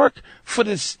to work for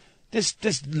this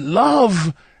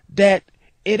love that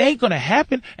it ain't gonna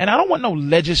happen. And I don't want no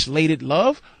legislated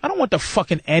love. I don't want the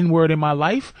fucking N-word in my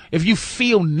life. If you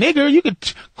feel nigger, you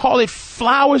could call it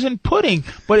flowers and pudding,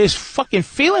 but it's fucking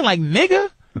feeling like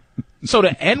nigger. So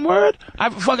the N-word, I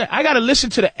gotta listen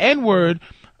to the N-word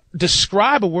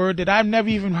describe a word that I've never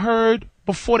even heard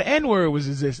before the N-word was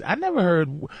exist. I never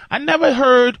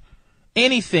heard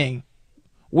anything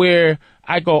where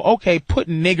I go, okay, put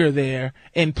nigger there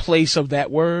in place of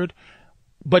that word.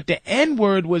 But the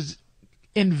N-word was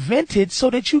invented so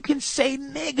that you can say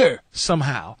nigger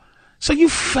somehow. So you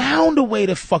found a way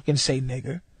to fucking say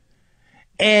nigger.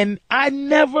 And I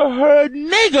never heard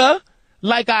nigger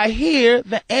like I hear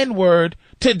the N-word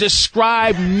to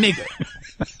describe nigger.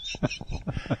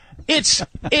 It's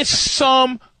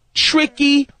some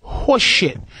tricky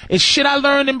horseshit. It's shit I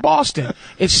learned in Boston.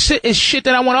 It's shit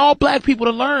that I want all black people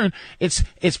to learn. It's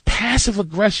passive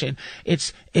aggression.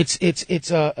 It's what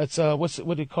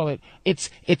do you call it? It's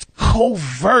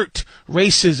covert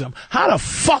racism. How the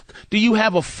fuck do you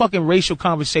have a fucking racial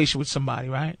conversation with somebody,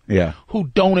 right? Yeah. Who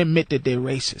don't admit that they're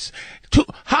racist?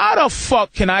 How the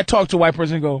fuck can I talk to a white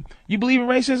person and go, you believe in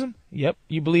racism? Yep.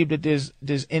 You believe that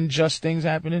there's unjust things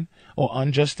happening or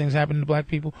unjust things happening to black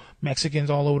people, Mexicans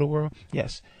all over the world?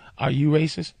 Yes. Are you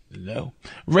racist? No.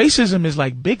 Racism is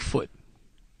like Bigfoot.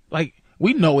 Like,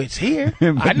 we know it's here.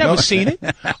 I've never seen it.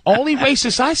 Only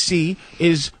racist I see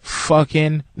is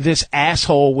fucking this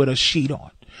asshole with a sheet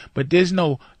on. But there's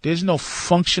no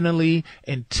functionally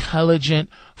intelligent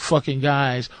fucking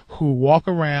guys who walk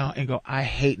around and go, I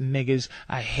hate niggas,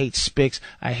 I hate spics,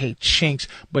 I hate chinks,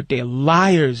 but they're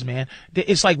liars, man.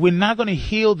 It's like we're not going to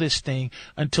heal this thing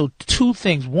until two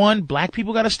things. One, black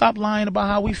people got to stop lying about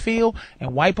how we feel,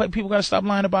 and white people got to stop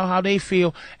lying about how they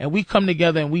feel, and we come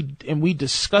together and we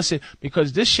discuss it,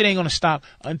 because this shit ain't going to stop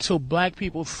until black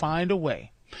people find a way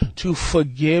to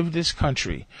forgive this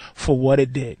country for what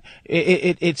it did.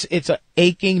 It's a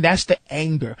aching, that's the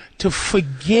anger, to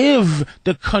forgive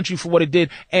the country for what it did.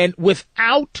 And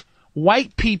without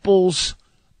white people's,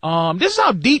 this is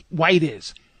how deep white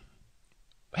is.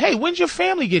 Hey, when'd your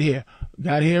family get here?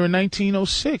 Got here in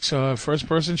 1906, first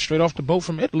person straight off the boat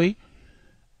from Italy.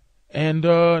 And,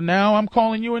 now I'm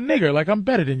calling you a nigger like I'm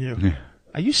better than you. Yeah.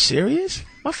 Are you serious?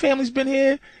 My family's been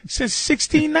here since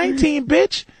 1619,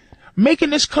 bitch. Making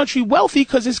this country wealthy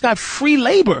because it's got free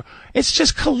labor. It's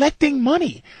just collecting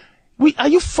money. Are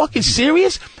you fucking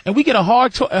serious? And we get a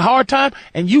hard time,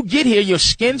 and you get here, your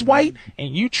skin's white,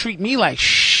 and you treat me like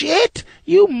shit?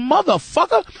 You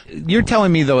motherfucker. You're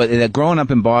telling me, though, that growing up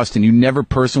in Boston, you never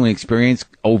personally experienced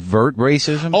overt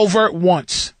racism? Overt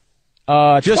once.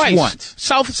 Just twice. Once?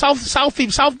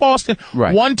 South Boston.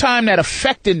 Right. One time that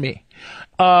affected me.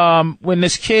 When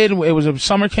this kid, it was a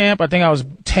summer camp, I think I was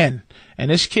 10. And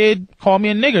this kid called me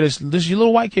a nigger. This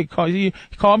little white kid he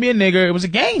called me a nigger. It was a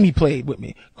game he played with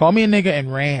me. Called me a nigger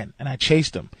and ran, and I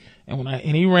chased him. And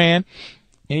he ran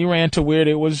to where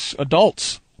there was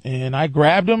adults, and I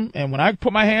grabbed him. And when I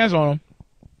put my hands on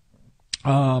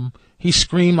him, he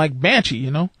screamed like Banshee,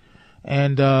 you know,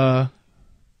 and I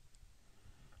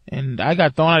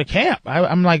got thrown out of camp.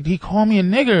 I'm like, he called me a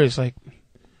nigger. It's like.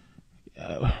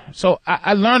 So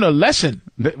I learned a lesson.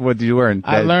 What did you learn?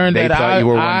 I learned that thought you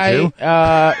were one too?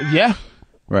 Yeah.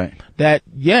 Right.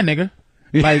 Nigga.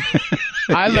 Like,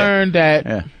 I learned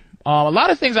that a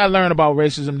lot of things I learned about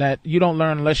racism that you don't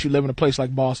learn unless you live in a place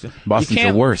like Boston. Boston's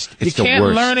the worst. It's the worst. You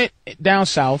can't learn it down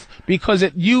south because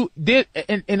you did,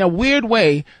 in a weird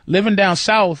way, living down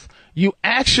south, you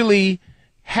actually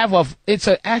have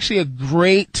actually a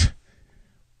great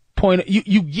point.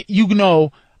 You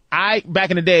know, back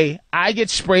in the day, I get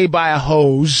sprayed by a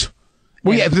hose.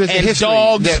 Well, yeah, there's a history.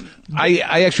 Dogs.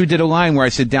 I actually did a line where I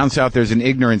said down south there's an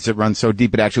ignorance that runs so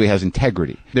deep it actually has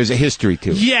integrity. There's a history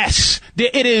to it. Yes,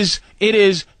 it is. It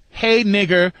is. Hey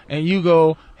nigger, and you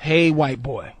go, hey white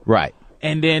boy. Right.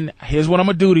 And then here's what I'm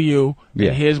gonna do to you. Yeah.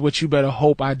 And here's what you better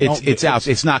hope I don't. It's out.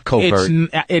 It's not covert.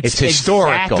 It's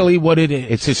historical. Exactly what it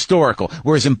is. It's historical.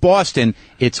 Whereas in Boston,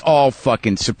 it's all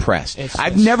fucking suppressed.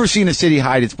 I've never seen a city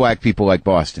hide its black people like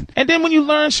Boston. And then when you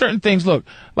learn certain things, look,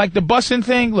 like the busing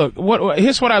thing. Look,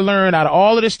 here's what I learned out of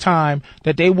all of this time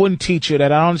that they wouldn't teach you.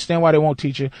 That I don't understand why they won't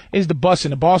teach you. Is the busing.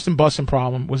 The Boston busing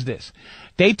problem was this.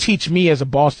 They teach me as a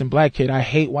Boston black kid, I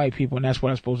hate white people, and that's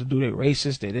what I'm supposed to do. They're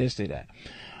racist. They this. They that.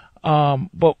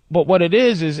 But what it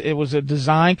is it was a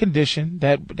design condition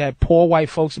that poor white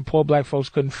folks and poor black folks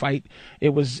couldn't fight. It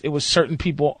was certain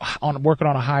people working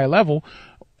on a higher level.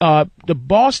 The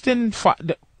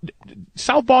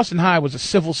South Boston High was a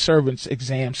civil servants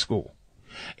exam school.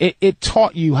 It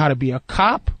taught you how to be a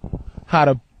cop, how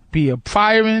to be a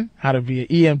fireman, how to be an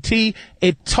EMT.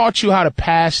 It taught you how to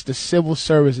pass the civil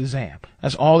service exam.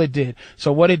 That's all it did.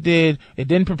 So what it did, it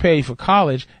didn't prepare you for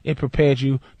college. It prepared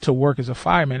you to work as a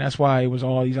fireman. That's why it was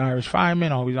all these Irish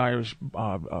firemen, all these Irish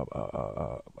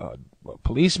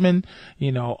policemen,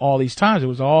 you know, all these times. It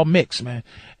was all mixed, man.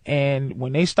 And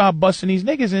when they stopped busting these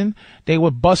niggas in, they were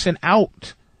busting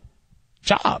out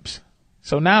jobs.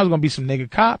 So now there's going to be some nigga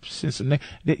cops and some,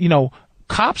 you know,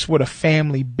 cops were the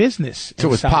family business. So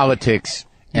it was politics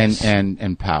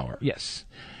and power. Yes.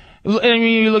 I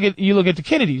mean, you look at the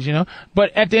Kennedys, you know,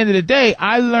 but at the end of the day,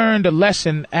 I learned a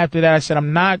lesson after that. I said,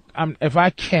 if I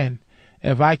can,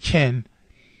 and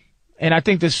I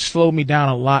think this slowed me down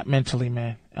a lot mentally,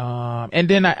 man. And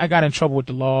then I got in trouble with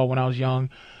the law when I was young,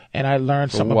 and I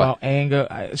learned something about anger.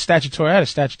 I had a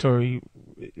statutory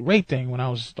rape thing when I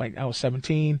was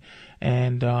 17,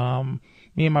 and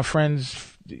me and my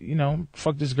friends, you know,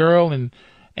 fucked this girl, and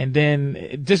then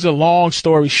this is a long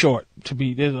story short. But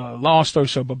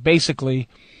basically,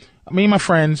 me and my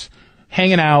friends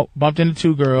hanging out, bumped into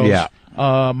two girls. Yeah.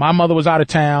 My mother was out of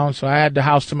town, so I had the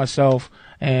house to myself,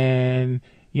 and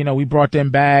you know, we brought them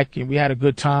back and we had a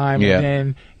good time. Yeah. And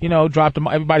then, you know, dropped them.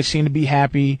 Everybody seemed to be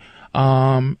happy.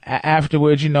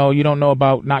 Afterwards, you know, you don't know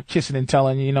about not kissing and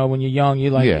telling, you know, when you're young,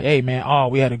 you're like, hey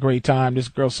man, we had a great time. This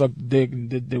girl sucked dick,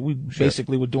 and we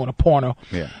basically were doing a porno.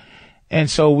 Yeah. And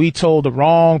so we told the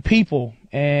wrong people,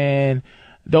 and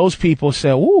those people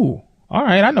said, ooh, all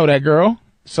right, I know that girl.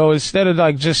 So instead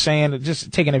of just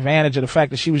taking advantage of the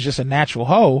fact that she was just a natural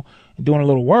hoe and doing a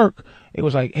little work, it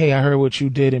was like, hey, I heard what you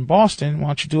did in Boston. Why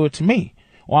don't you do it to me?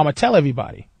 Or I'm going to tell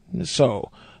everybody.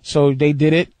 So they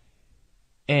did it.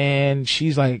 And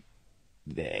she's like,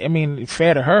 I mean,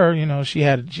 fair to her, you know, she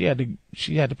had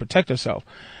to protect herself.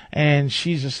 And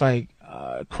she's just like,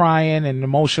 crying and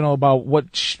emotional about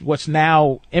what's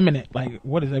now imminent. Like,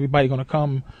 what is everybody going to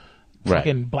come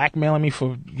fucking blackmailing me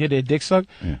for get their dick sucked?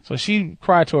 Yeah. So she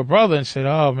cried to her brother and said,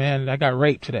 oh man, I got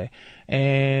raped today.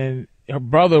 And her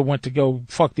brother went to go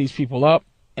fuck these people up.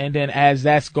 And then as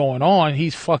that's going on,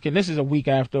 he's fucking, this is a week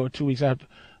after or 2 weeks after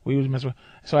we was messing with.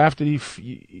 So after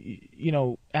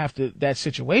after that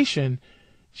situation,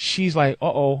 she's like,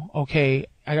 okay,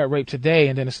 I got raped today.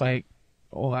 And then it's like,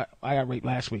 I got raped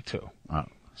last week too. Wow.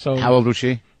 So how old was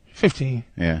she? 15.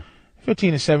 Yeah.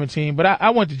 15 and 17. But I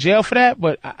went to jail for that,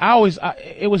 but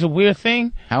it was a weird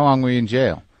thing. How long were you in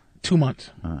jail? 2 months,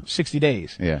 60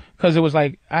 days. Yeah. Cause it was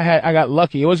like, I got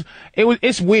lucky.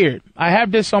 It's weird. I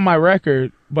have this on my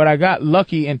record, but I got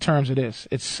lucky in terms of this.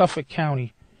 It's Suffolk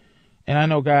County. And I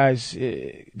know guys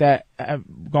that have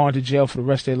gone to jail for the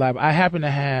rest of their life. I happen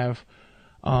to have,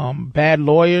 bad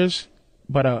lawyers,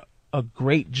 but a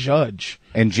great judge.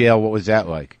 In jail, what was that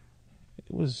like?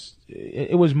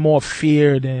 It was more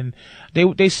fear than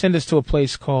they send us to a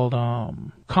place called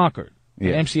Concord.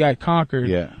 And MCI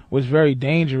Concord was very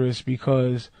dangerous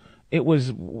because it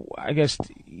was, I guess,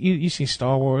 you seen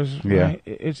Star Wars, right?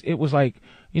 It was like,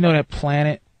 you know, that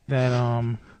planet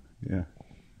that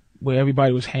where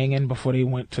everybody was hanging before they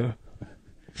went to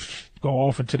go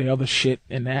off into the other shit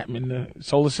in the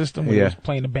solar system where he was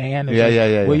playing the band.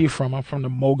 Where you from? I'm from the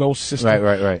Mogos system.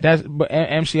 Right. But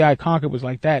MCI Concord was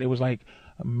like that. It was like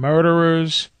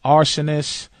murderers,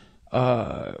 arsonists,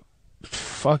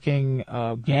 fucking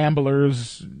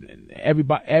gamblers,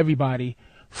 everybody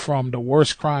from the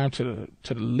worst crime to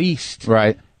the least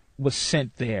was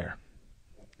sent there.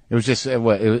 It was just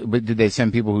did they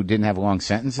send people who didn't have long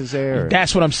sentences there? Or?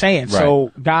 That's what I'm saying. Right.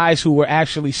 So guys who were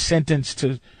actually sentenced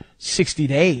to 60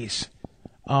 days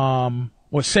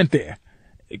were sent there.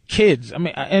 Kids. I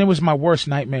mean, and it was my worst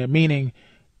nightmare, meaning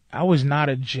I was not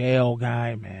a jail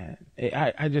guy, man.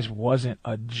 I just wasn't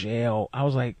a jail. I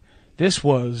was like,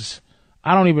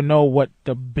 I don't even know what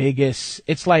the biggest,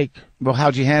 it's like. Well,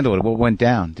 how'd you handle it? What went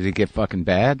down? Did it get fucking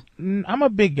bad? I'm a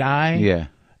big guy. Yeah.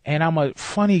 And I'm a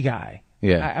funny guy.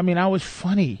 Yeah. I mean, I was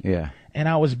funny. Yeah. And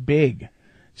I was big.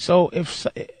 So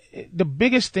the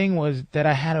biggest thing was that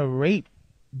I had a rape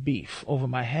beef over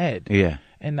my head. Yeah.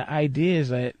 And the idea is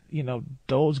that, you know,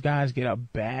 those guys get a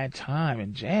bad time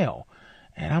in jail.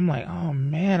 And I'm like, oh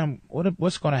man,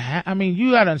 what's going to happen? I mean,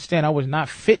 you got to understand, I was not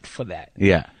fit for that.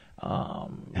 Yeah. I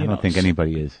don't think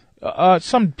anybody is.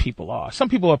 Some people are. Some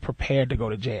people are prepared to go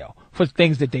to jail for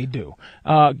things that they do.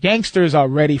 Gangsters are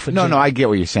ready for jail. No, I get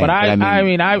what you're saying. But I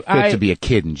mean, to be a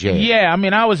kid in jail. Yeah, I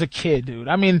mean, I was a kid, dude.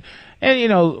 I mean, and you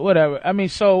know, whatever. I mean,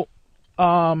 so,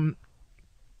 when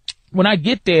I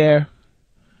get there,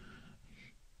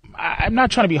 I'm not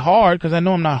trying to be hard because I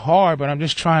know I'm not hard, but I'm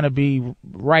just trying to be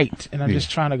right, and I'm just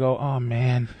trying to go. Oh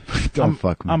man,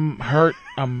 fuck me. I'm hurt.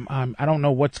 I don't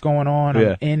know what's going on.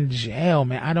 I'm in jail,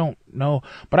 man. I don't know,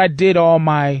 but I did all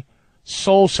my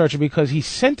soul searching because he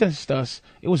sentenced us.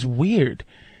 It was weird.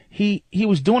 He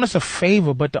was doing us a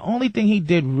favor, but the only thing he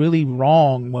did really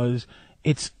wrong was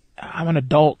I'm an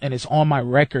adult and it's on my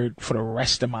record for the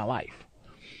rest of my life.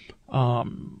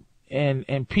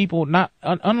 And people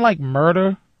unlike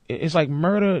murder. It's like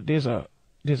murder. There's a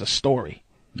story.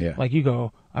 Yeah. Like you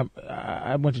go,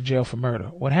 I went to jail for murder.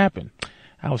 What happened?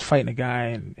 I was fighting a guy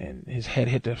and his head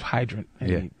hit the hydrant.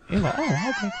 And he like,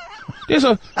 oh, okay.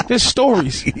 There's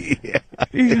stories. He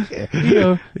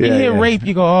hit rape.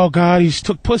 You go, oh God, he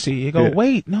took pussy. You go,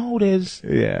 wait, no, there's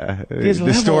the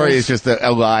levels. story is just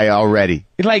a lie already.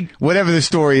 Like whatever the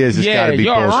story is, it's got to be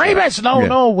you're bullshit. a rapist.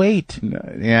 No, wait.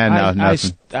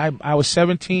 Nothing. I was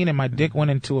 17 and my dick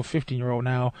went into a 15-year-old.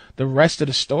 Now the rest of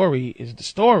the story is the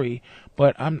story,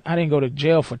 but I didn't go to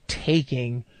jail for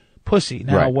taking pussy.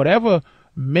 Now whatever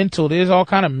there's all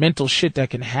kind of mental shit that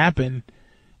can happen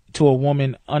to a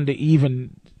woman under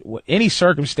even any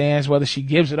circumstance, whether she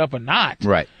gives it up or not.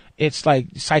 Right. It's like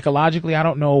psychologically, I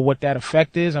don't know what that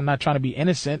effect is. I'm not trying to be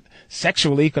innocent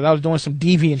sexually because I was doing some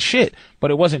deviant shit,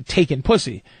 but it wasn't taking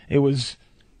pussy. It was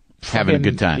having a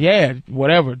good time. Yeah,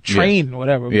 whatever.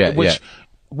 Whatever. Yeah,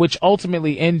 which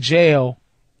ultimately in jail,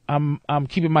 I'm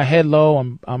keeping my head low.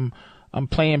 I'm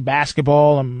playing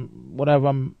basketball.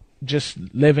 I'm just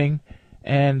living.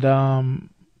 And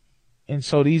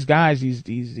so these guys, these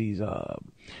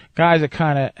guys that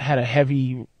kind of had a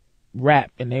heavy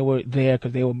rap, and they were there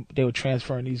because they were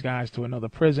transferring these guys to another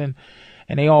prison,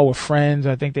 and they all were friends.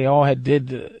 I think they all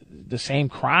did the same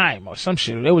crime or some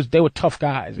shit. They were tough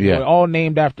guys. They were all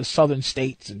named after southern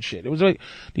states and shit. It was like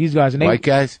these guys and white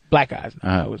guys, black guys.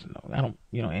 I don't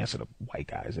answer to white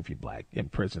guys if you're black in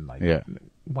prison. Like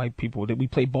white people, we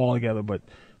played ball together, but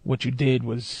what you did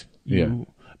was you.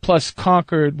 Plus,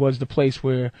 Concord was the place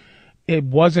where it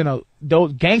wasn't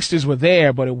those gangsters were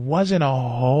there, but it wasn't a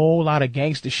whole lot of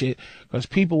gangster shit because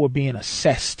people were being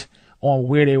assessed on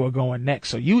where they were going next.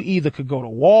 So you either could go to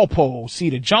Walpole,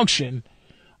 see the Junction,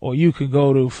 or you could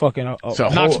go to fucking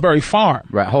Knoxbury Farm.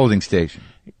 Right, holding station.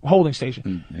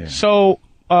 Yeah. So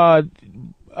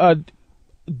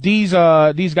these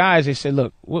guys, they said,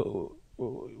 look,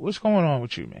 what's going on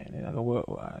with you, man? And I go,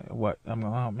 what? I'm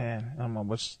going, oh man, I'm like,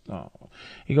 what's?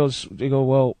 They go,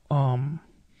 well,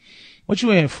 what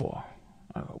you in for?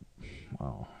 I go,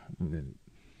 well,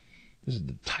 this is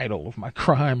the title of my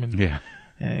crime, and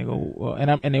they go, well,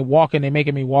 and they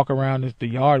making me walk around the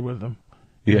yard with them.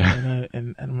 Yeah.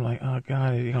 And I'm like, oh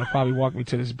God, they're gonna probably walk me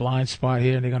to this blind spot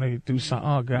here, and they're gonna do something.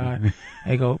 Oh God.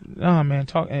 They go, oh man,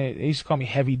 talk. They used to call me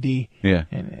Heavy D. Yeah.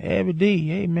 And Heavy D,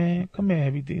 hey man, come here,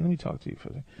 Heavy D. Let me talk to you for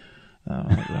a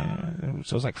second.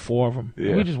 So it's like 4 of them.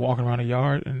 Yeah. We're just walking around the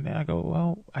yard, and I go,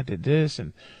 well, I did this,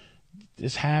 and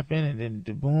this happened, and then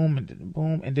the boom, and then the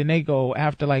boom, and then they go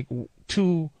after like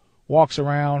 2 walks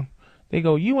around. They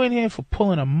go, you in here for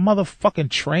pulling a motherfucking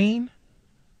train?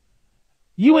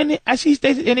 You in there? I see,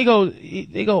 and they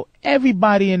go,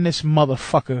 everybody in this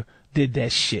motherfucker did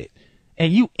that shit.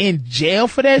 And you in jail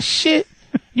for that shit?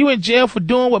 You in jail for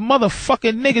doing what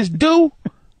motherfucking niggas do?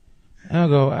 And I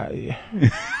go,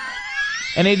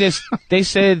 and they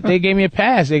said, they gave me a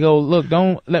pass. They go, look,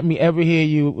 don't let me ever hear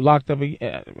you locked up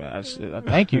again. I said,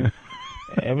 thank you.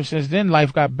 Ever since then,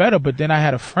 life got better. But then I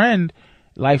had a friend,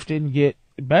 life didn't get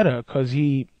better because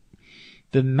the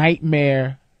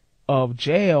nightmare of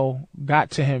jail got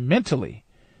to him mentally,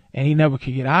 and he never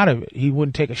could get out of it. He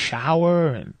wouldn't take a shower,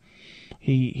 and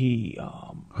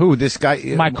who, this guy?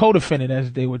 My co-defendant,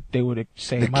 as they would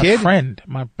say, the my kid? friend,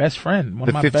 my best friend,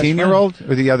 one the of my 15-year-old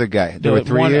or the other guy? There were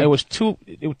three. It was two.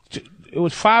 It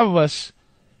was five of us.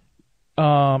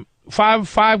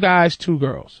 Five guys, 2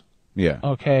 girls. Yeah.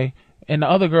 Okay, and the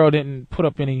other girl didn't put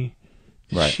up any.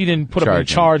 Right. She didn't put up any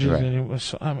charges, right. and it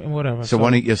was whatever. So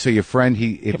your friend,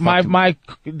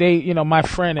 my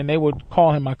friend, and they would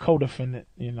call him my co-defendant,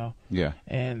 Yeah.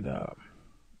 And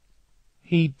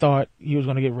he thought he was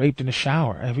going to get raped in the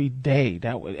shower every day.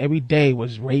 Every day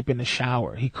was rape in the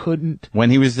shower. He couldn't. When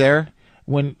he was there?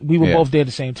 When we were both there at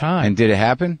the same time. And did it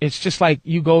happen? It's just like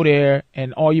you go there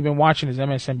and all you've been watching is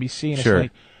MSNBC, and sure. It's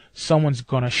like someone's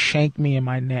going to shank me in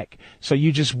my neck. So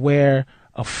you just wear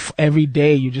every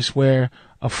day you just wear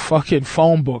a fucking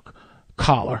phone book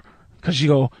collar because you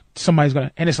go, somebody's going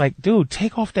to, and it's like, dude,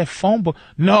 take off that phone book.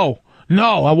 No,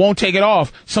 I won't take it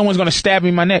off. Someone's going to stab me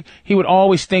in my neck. He would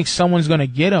always think someone's going to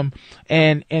get him,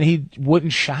 and he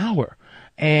wouldn't shower.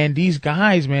 And these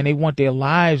guys, man, they want their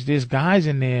lives. There's guys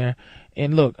in there.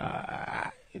 And look,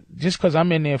 just because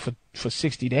I'm in there for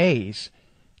 60 days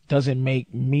doesn't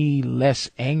make me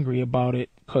less angry about it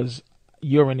because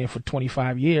you're in there for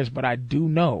 25 years. But I do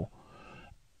know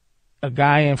a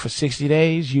guy in for 60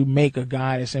 days, you make a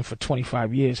guy that's in for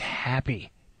 25 years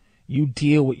happy. You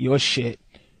deal with your shit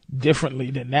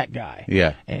differently than that guy.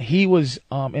 Yeah. And he was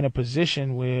in a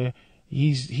position where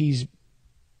he's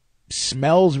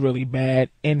smells really bad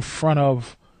in front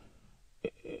of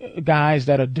guys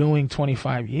that are doing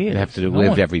 25 years. You have to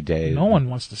live every day. No one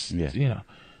wants to,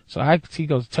 So he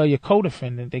goes, tell your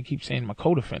co-defendant. They keep saying my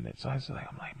co-defendant. So I'm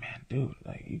like, man, dude,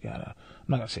 like you gotta. I'm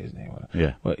not gonna say his name.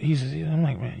 Yeah. But he says, I'm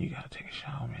like, man, you gotta take a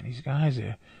shower, man. These guys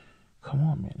are, come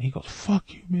on, man. He goes,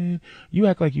 fuck you, man. You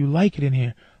act like you like it in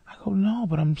here. I go, no,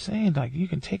 but I'm saying like you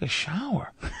can take a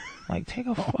shower, like take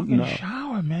a fucking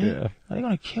shower, man. Yeah. They're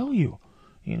gonna kill you.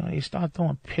 They start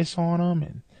throwing piss on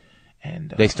him,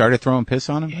 and they started throwing piss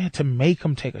on him. Yeah, to make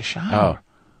him take a shower.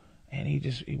 And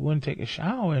he wouldn't take a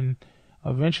shower, and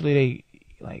eventually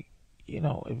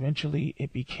eventually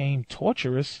it became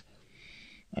torturous,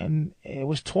 and it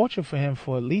was torture for him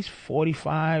for at least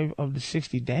 45 of the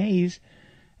 60 days,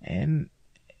 and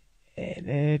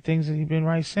things have been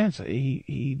right since.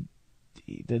 He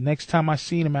the next time I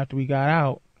seen him after we got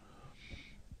out,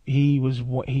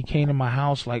 he came to my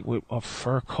house like with a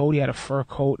fur coat. He had a fur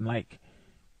coat and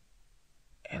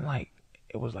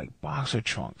it was like boxer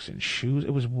trunks and shoes.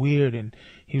 It was weird, and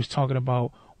he was talking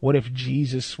about what if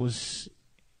Jesus was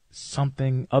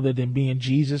something other than being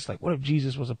Jesus? Like, what if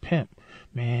Jesus was a pimp,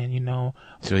 man?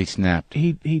 So he snapped.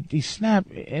 He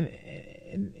snapped,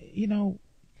 and you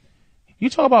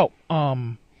talk about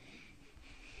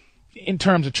in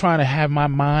terms of trying to have my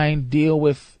mind deal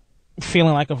with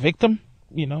feeling like a victim.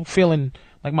 Feeling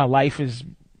like my life has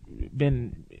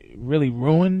been really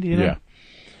ruined. Yeah.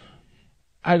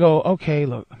 I go, okay,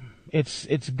 look,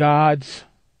 it's God's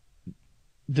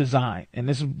design, and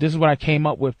this is what I came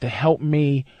up with to help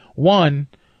me. One,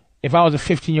 if I was a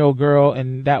 15-year-old girl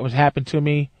and that was happened to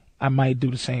me, I might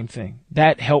do the same thing.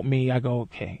 That helped me. I go,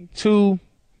 okay. 2,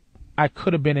 I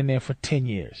could have been in there for 10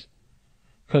 years,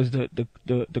 because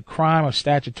the crime of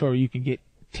statutory, you can get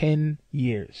 10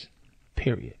 years,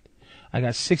 period. I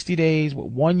got 60 days with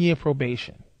 1 year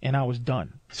probation, and I was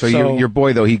done. So your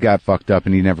boy, though, he got fucked up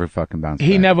and he never fucking bounced back.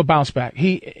 He never bounced back.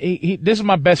 He this is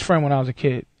my best friend when I was a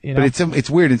kid. But it's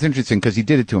weird. It's interesting because he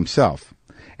did it to himself.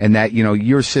 And that,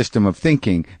 your system of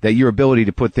thinking, that your ability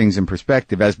to put things in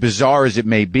perspective, as bizarre as it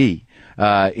may be,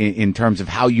 in terms of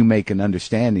how you make an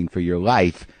understanding for your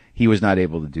life, he was not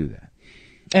able to do that.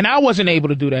 And I wasn't able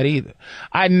to do that either.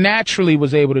 I naturally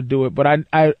was able to do it, but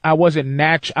I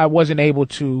wasn't able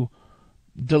to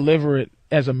deliver it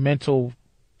as a mental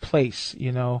place,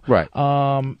 Right.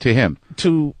 To him.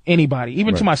 To anybody,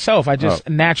 even to myself. I just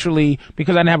naturally,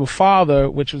 because I didn't have a father,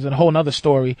 which was a whole nother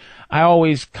story. I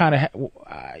always kind of,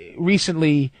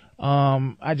 recently,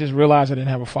 I just realized I didn't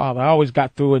have a father. I always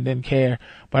got through it and didn't care.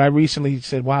 But I recently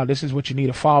said, wow, this is what you need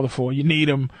a father for. You need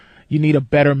him, you need a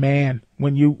better man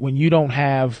when you don't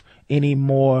have any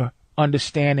more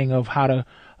understanding of how to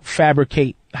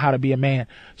fabricate how to be a man.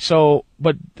 So,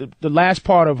 but the last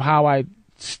part of how I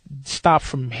stop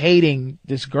from hating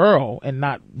this girl and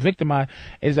not victimize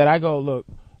is that I go, look,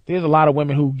 there's a lot of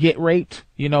women who get raped,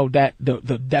 that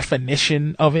the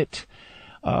definition of it,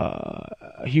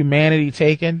 humanity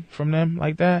taken from them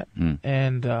like that.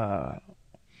 And I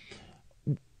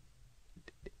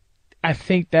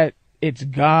think that it's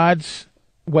God's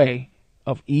way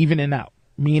of evening out,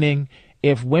 meaning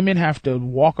if women have to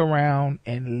walk around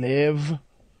and live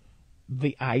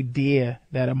the idea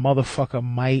that a motherfucker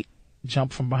might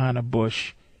jump from behind a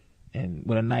bush and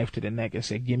with a knife to the neck and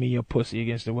say, give me your pussy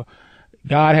against the wall.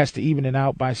 God has to even it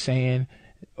out by saying,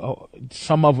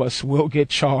 some of us will get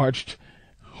charged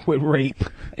with rape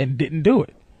and didn't do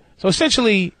it. So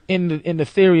essentially, in the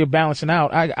theory of balancing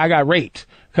out, I got raped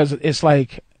because it's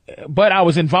like, but I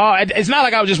was involved. It's not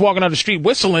like I was just walking on the street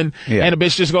whistling and a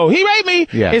bitch just go, he raped me.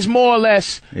 Yeah. It's more or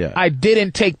less, I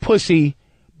didn't take pussy,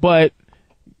 but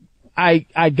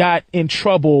I got in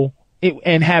trouble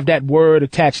and have that word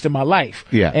attached to my life.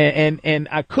 Yeah. And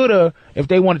I could have, if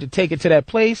they wanted to take it to that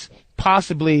place,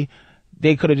 possibly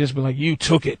they could have just been like, you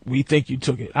took it. We think you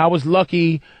took it. I was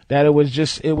lucky that it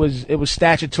was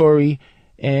statutory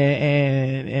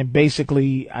and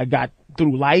basically I got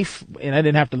through life and I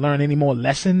didn't have to learn any more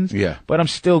lessons. Yeah. But I'm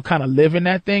still kind of living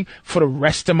that thing for the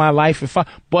rest of my life.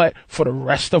 But for the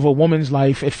rest of a woman's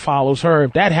life, it follows her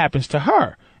if that happens to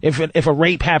her. If a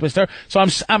rape happens to her. So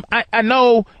I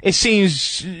know it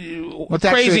seems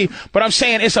crazy, but I'm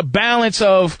saying it's a balance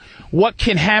of what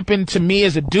can happen to me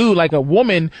as a dude, like a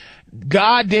woman.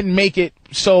 God didn't make it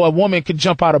so a woman could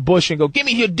jump out of bush and go, give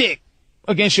me your dick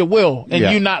against your will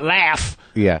and you not laugh.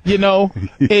 Yeah.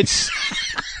 It's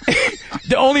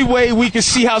the only way we can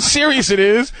see how serious it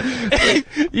is.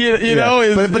 you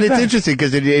know. But it's interesting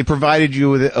because it provided you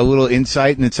with a little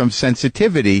insight and some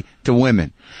sensitivity to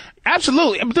women.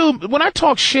 Absolutely. Dude, when I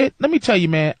talk shit, let me tell you,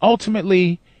 man,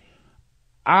 ultimately,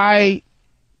 I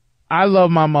love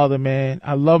my mother, man.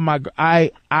 I love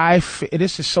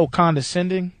this is so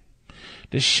condescending.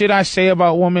 The shit I say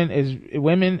about women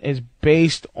is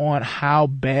based on how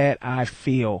bad I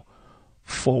feel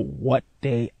for what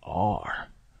they are.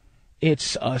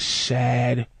 It's a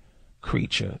sad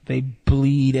creature. They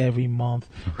bleed every month.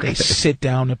 They sit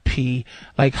down to pee.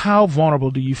 Like, how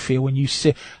vulnerable do you feel when you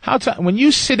sit? When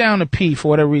you sit down to pee for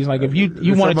whatever reason? Like, if you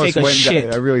want to take a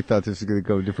shit. I really thought this was going to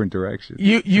go a different direction.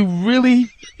 You really,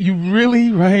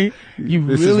 right?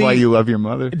 This is why you love your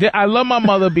mother. I love my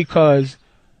mother because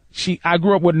I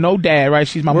grew up with no dad, right?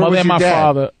 She's my mother and my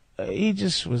father. He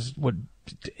just was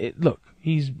look,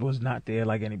 he was not there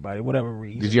like anybody, whatever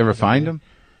reason. Did you ever find him?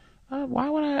 Why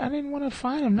would I didn't want to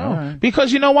find him, no. Right.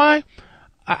 Because you know why?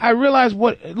 I realized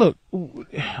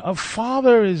a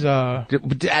father is out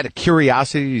of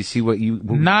curiosity to see what you...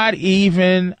 Not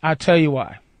even, I'll tell you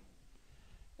why.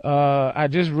 I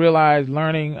just realized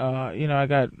learning, I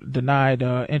got denied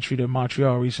entry to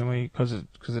Montreal recently because of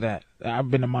that. I've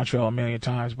been to Montreal a million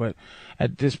times, but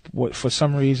for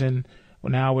some reason,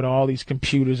 now with all these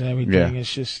computers and everything,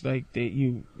 it's just like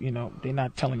they're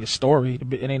not telling your story.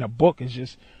 It ain't a book. It's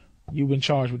just you've been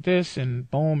charged with this and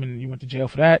boom, and you went to jail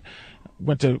for that.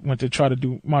 Went to try to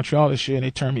do Montreal this year and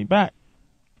they turned me back.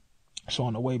 So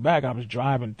on the way back, I was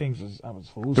driving I was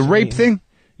hallucinating. The rape thing?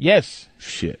 Yes.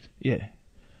 Shit. Yeah.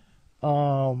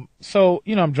 So,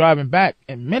 I'm driving back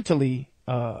and mentally,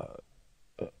 I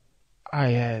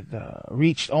had,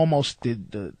 reached almost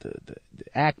the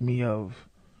acme of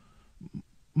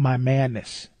my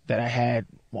madness that I had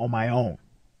on my own.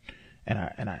 And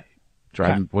I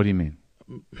driving, what do you mean?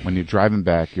 When you're driving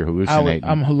back, you're hallucinating.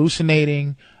 I'm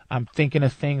hallucinating. I'm thinking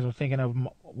of things. I'm thinking of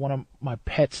one of my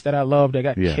pets that I love that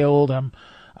got killed. I'm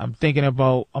thinking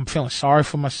about, I'm feeling sorry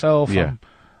for myself. Yeah.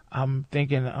 I'm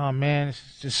thinking, oh man,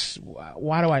 it's just,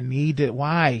 why do I need it?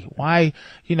 Why,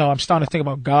 I'm starting to think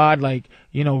about God, like,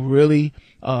 really,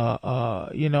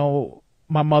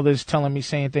 my mother's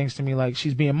saying things to me like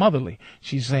she's being motherly.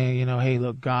 She's saying, hey,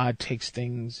 look, God takes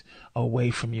things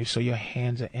away from you so your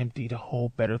hands are empty to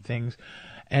hold better things.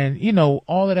 And,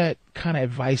 all of that kind of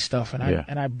advice stuff.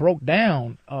 And I broke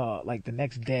down, like the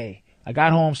next day. I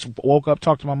got home, woke up,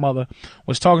 talked to my mother,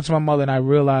 was talking to my mother, and I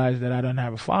realized that I didn't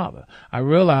have a father. I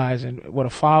realized what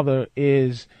a father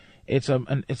is, it's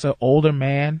an older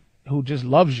man who just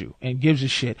loves you and gives a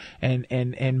shit.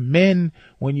 And men,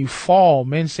 when you fall,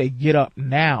 men say, get up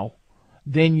now.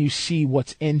 Then you see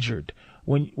what's injured.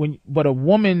 But a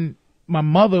woman, my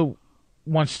mother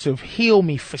wants to heal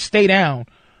me, stay down,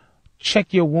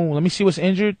 check your wound. Let me see what's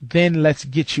injured. Then let's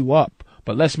get you up.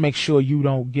 but let's make sure you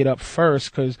don't get up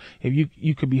first, because if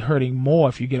you could be hurting more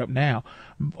if you get up now.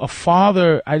 A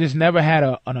father, I just never had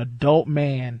an adult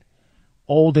man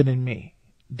older than me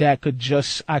that I could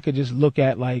just look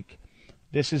at like,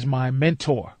 this is my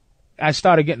mentor. I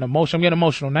started getting emotional. I'm getting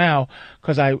emotional now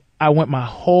because I went my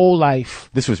whole life.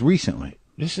 This was recently.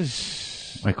 This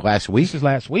is like last week. This is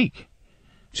last week.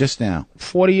 Just now.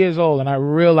 40 years old, and I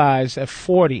realized at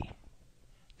 40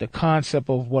 the concept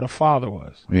of what a father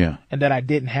was. Yeah. And that I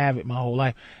didn't have it my whole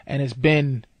life, and it's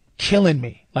been killing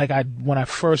me. Like when I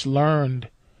first learned,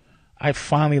 I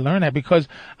finally learned that, because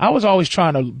I was always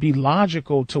trying to be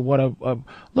logical to what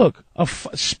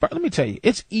let me tell you,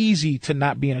 it's easy to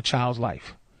not be in a child's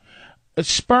life. A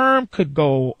sperm could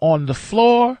go on the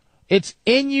floor. It's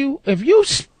in you. If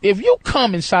you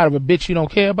come inside of a bitch you don't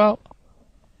care about,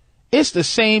 it's the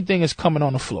same thing as coming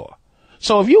on the floor.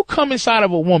 So if you come inside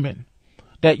of a woman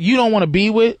that you don't want to be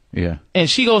with, yeah, and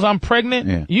she goes, I'm pregnant,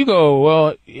 yeah, you go,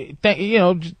 well,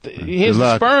 here's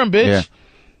the sperm, bitch. Yeah.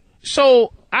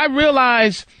 So I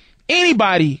realized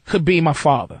anybody could be my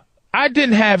father. I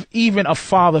didn't have even a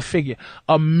father figure,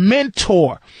 a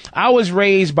mentor. I was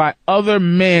raised by other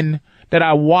men that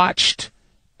I watched.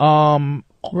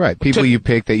 Right, people you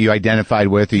picked that you identified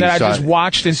with, or that you saw, I just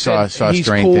watched and saw he's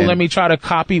strength cool. in. Let me try to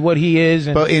copy what he is.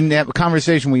 And but in that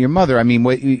conversation with your mother, I mean,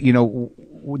 what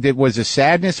was it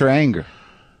sadness or anger?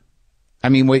 I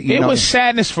mean, it was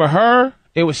sadness for her.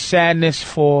 It was sadness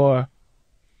for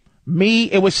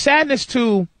me. It was sadness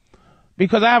too,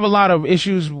 because I have a lot of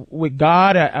issues with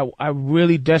God. I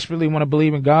really desperately want to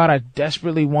believe in God. I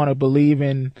desperately want to believe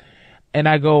in. And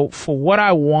I go, for what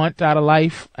I want out of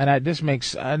life, and I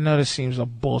know this seems like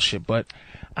bullshit, but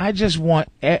I just want,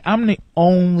 I'm the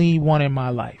only one in my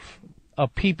life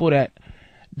of people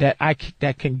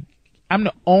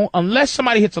unless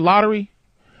somebody hits a lottery,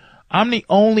 I'm the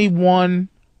only one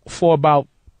for about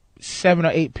 7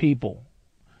 or 8 people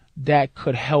that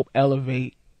could help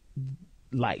elevate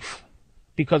life,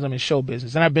 because I'm in show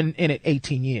business and I've been in it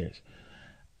 18 years.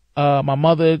 My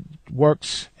mother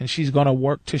works, and she's gonna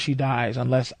work till she dies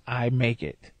unless I make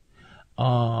it.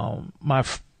 One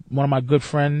of my good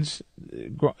friends,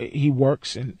 he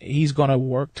works, and he's gonna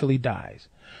work till he dies.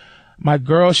 My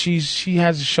girl, she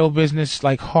has a show business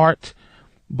like heart,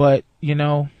 but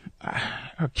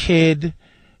her kid,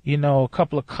 a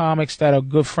couple of comics that are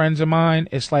good friends of mine.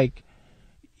 It's like,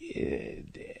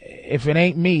 if it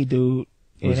ain't me, dude,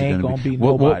 it ain't gonna be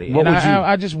nobody. And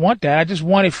I just want that. I just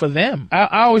want it for them.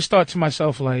 I always thought to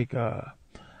myself, like,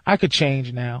 I could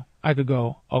change now. I could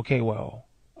go, okay, well,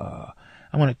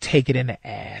 I'm gonna take it in the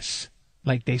ass,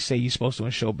 like they say you're supposed to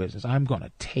in show business. I'm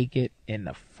gonna take it in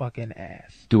the fucking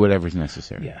ass. Do whatever's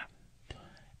necessary. Yeah.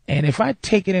 And if I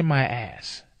take it in my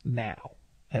ass now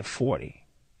at 40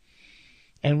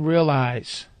 and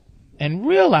realize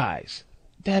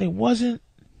that it wasn't,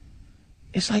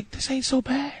 it's like, this ain't so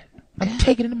bad. I'm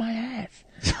taking it in my ass.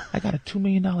 I got a $2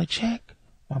 million check.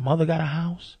 My mother got a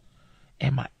house.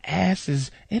 And my ass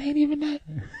it ain't even that.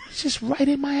 It's just right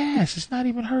in my ass. It's not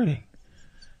even hurting.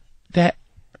 That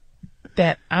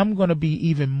I'm going to be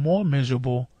even more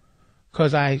miserable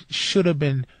because I should have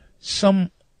been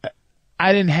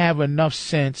I didn't have enough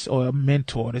sense or a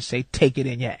mentor to say, take it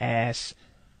in your ass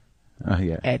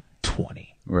at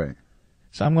 20. Right.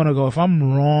 So I'm going to go, if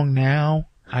I'm wrong now,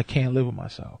 I can't live with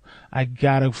myself. I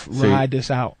gotta ride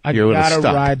this out. I gotta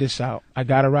ride this out. I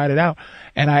gotta ride it out.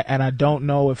 And I don't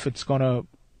know if it's gonna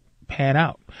pan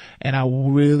out. And I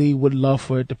really would love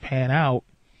for it to pan out,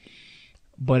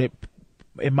 but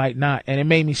it might not. And it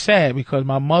made me sad because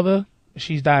my mother,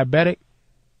 she's diabetic,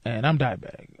 and I'm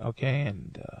diabetic. Okay,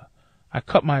 and I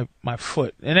cut my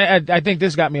foot, and I think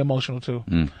this got me emotional too.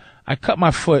 I cut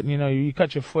my foot. You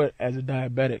cut your foot as a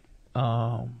diabetic.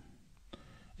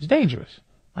 It's dangerous.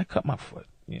 I cut my foot,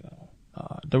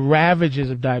 the ravages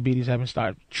of diabetes haven't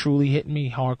started truly hitting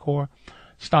me hardcore.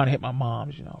 Starting to hit my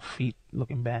mom's, feet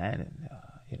looking bad, and,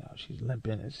 she's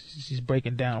limping. She's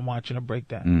breaking down. I'm watching her break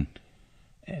down.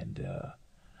 And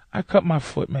I cut my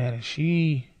foot, man, and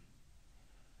she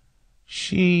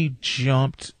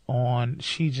jumped on,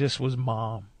 she just was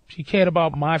mom. She cared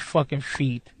about my fucking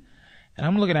feet. And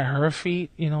I'm looking at her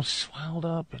feet, swelled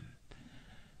up, and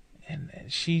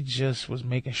she just was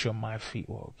making sure my feet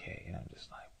were okay. And I'm just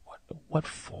like, what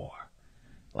for?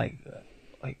 Like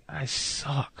I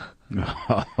suck.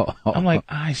 I'm like,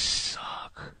 I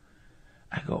suck.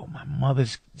 I go, my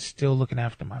mother's still looking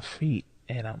after my feet.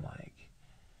 And I'm like,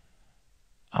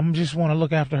 I'm just want to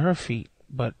look after her feet.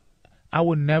 But I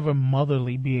would never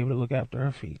motherly be able to look after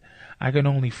her feet. I can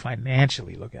only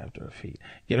financially look after her feet.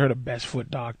 Get her the best foot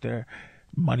doctor,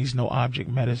 money's no object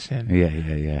medicine.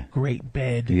 Yeah. Great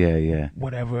bed. Yeah.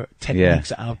 Whatever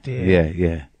techniques are out there.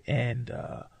 Yeah. And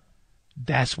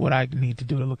that's what I need to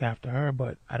do to look after her,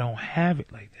 but I don't have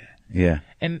it like that. Yeah.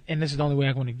 And this is the only way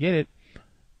I'm going to get it.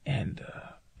 And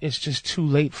it's just too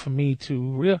late for me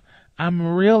to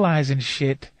I'm realizing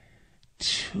shit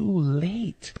too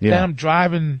late. Yeah. That I'm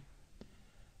driving,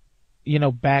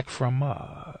 back from,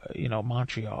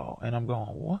 Montreal, and I'm going,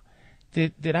 what?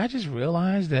 Did I just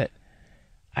realize that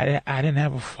I didn't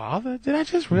have a father? Did I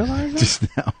just realize that?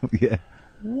 Just now, yeah.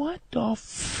 What the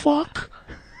fuck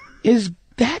is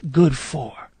that good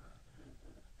for?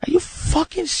 Are you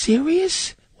fucking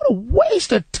serious? What a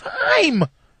waste of time.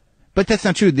 But that's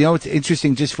not true. It's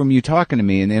interesting just from you talking to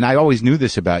me, and I always knew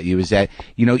this about you, is that,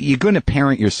 you're going to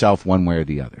parent yourself one way or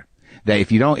the other. That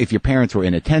if your parents were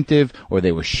inattentive, or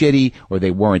they were shitty, or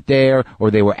they weren't there, or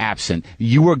they were absent,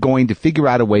 you were going to figure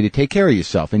out a way to take care of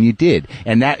yourself, and you did.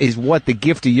 And that is what the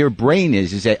gift of your brain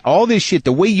is that all this shit,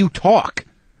 the way you talk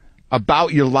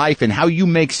about your life and how you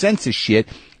make sense of shit,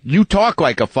 you talk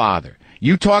like a father.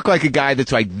 You talk like a guy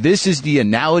that's like, this is the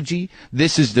analogy,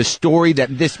 this is the story,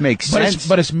 that this makes sense.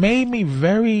 But it's made me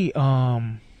very,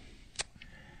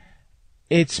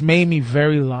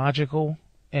 logical,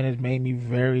 and it made me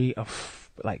very,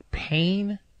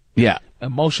 pain. Yeah.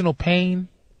 Emotional pain.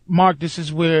 Mark, this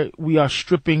is where we are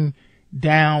stripping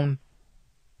down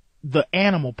the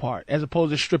animal part as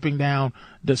opposed to stripping down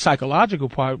the psychological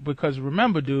part, because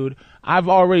remember, dude, I've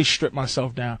already stripped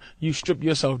myself down. You strip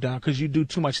yourself down because you do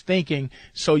too much thinking.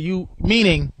 So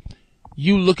meaning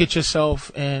you look at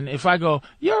yourself, and if I go,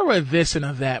 you're a this and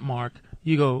a that, Mark,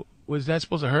 you go, was that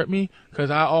supposed to hurt me?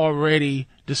 Because I already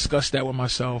discussed that with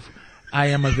myself. I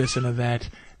am a this and a that.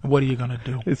 What are you gonna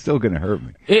do? It's still gonna hurt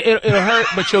me. It'll hurt,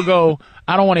 but you'll go,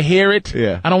 I don't want to hear it.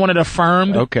 Yeah. I don't want it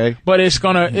affirmed. Okay. But it's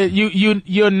gonna,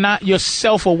 you're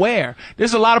self-aware.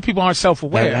 There's a lot of people aren't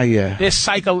self-aware. Yeah. They're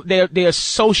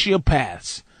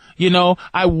sociopaths.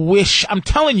 I'm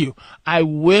telling you, I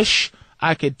wish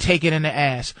I could take it in the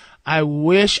ass. I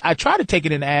tried to take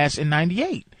it in the ass in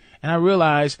 98, and I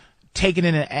realized taking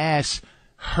it in the ass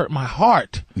hurt my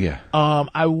heart. Yeah.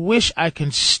 I wish I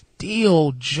can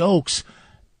steal jokes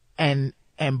and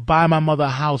buy my mother a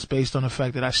house based on the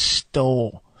fact that I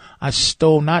stole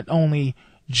not only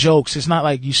jokes. It's not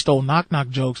like you stole knock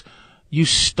jokes. You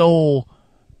stole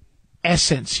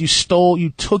essence. You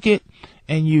took it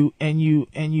and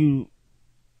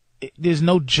there's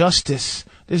no justice.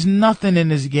 There's nothing in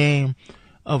this game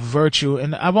of virtue.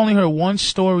 And I've only heard one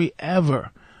story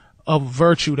ever of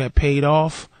virtue that paid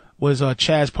off, was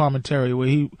Chaz Palminteri,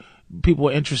 where people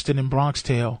were interested in Bronx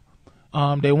Tale.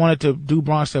 They wanted to do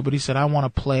Bronx Tale, but he said, I want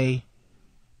to play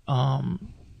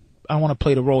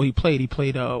the role he played. He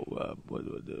played the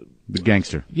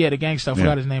gangster. Yeah, the gangster. I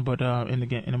forgot his name, but in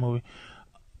the movie.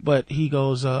 But he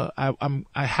goes, I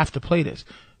have to play this.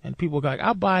 And people go like,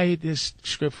 I'll buy this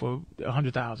script for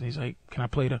 $100,000. He's like, can I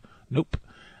play the? Nope.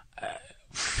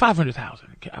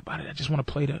 $500,000. I bought it. I just want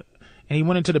to play the. And he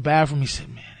went into the bathroom. He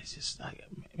said, man, it's just like,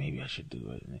 maybe I should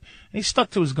do it. And he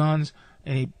stuck to his guns.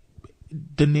 And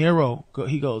De Niro,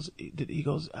 he goes,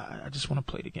 I just want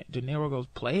to play the game. De Niro goes,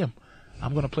 play him.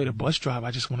 I'm going to play the bus driver.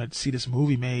 I just want to see this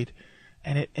movie made.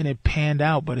 And it panned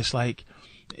out. But it's like,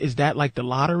 is that like the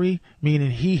lottery?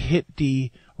 Meaning he hit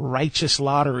the righteous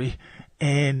lottery,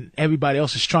 and everybody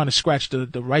else is trying to scratch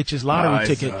the righteous lottery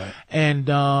ticket. And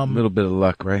a little bit of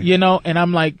luck, right? And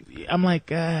I'm like,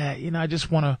 I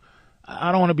just want to.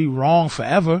 I don't want to be wrong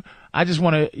forever. I just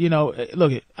want to,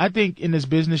 look, I think in this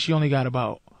business you only got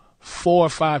about 4 or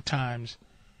 5 times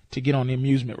to get on the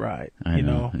amusement ride.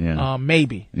 Yeah.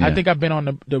 Maybe. Yeah. I think I've been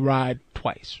on the ride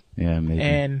twice. Yeah, maybe.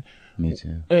 And me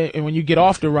too. And when you get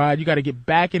off the ride, you got to get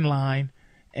back in line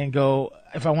and go,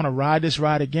 if I want to ride this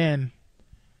ride again,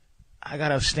 I got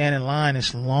to stand in line.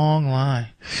 It's a long line.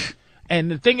 And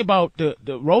the thing about the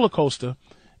roller coaster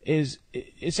is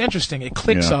it's interesting. It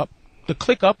clicks up. The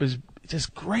click up is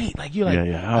just great. Like you're like,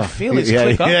 I feel it.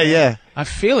 Click up. Yeah. I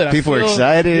feel it. People are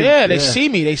excited. Yeah, they see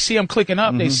me. They see I'm clicking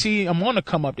up. Mm-hmm. They see I'm on the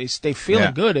come up. They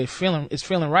feeling good. It's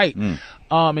feeling right.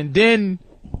 And then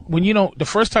when the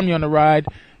first time you're on the ride,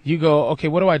 you go, okay,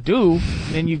 what do I do?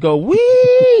 And then you go,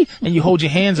 wee, and you hold your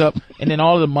hands up, and then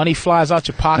all of the money flies out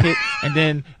your pocket, and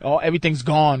then everything's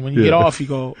gone. When you get off, you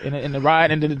go in the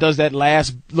ride, and then it does that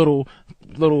last little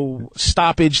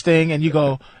stoppage thing, and you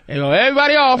go,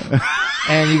 everybody off,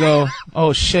 and you go,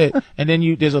 oh shit, and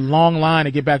then there's a long line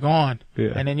to get back on,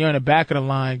 and then you're in the back of the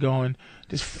line going,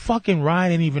 this fucking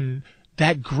ride ain't even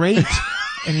that great,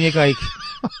 and you're like,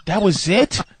 That was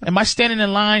it? Am I standing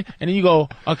in line? And then you go,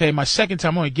 okay, my second time,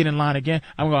 I'm going to get in line again.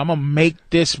 I'm going to make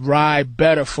this ride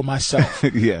better for myself.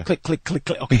 Yeah. Click, click, click,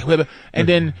 click. Okay. And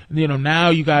then, now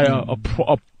you got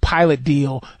a pilot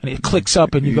deal and it clicks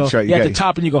up and you go, at the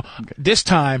top and you go, this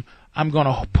time I'm going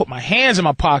to put my hands in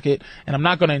my pocket and I'm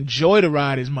not going to enjoy the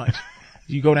ride as much.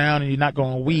 You go down and you're not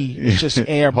going to wee. It's just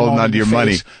air holding on to your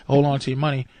money. Hold on to your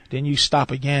money. Then you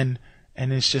stop again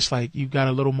and it's just like you got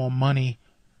a little more money,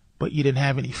 but you didn't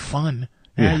have any fun.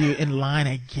 Now you're in line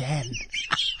again.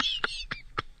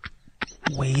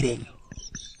 Waiting.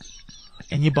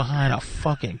 And you're behind a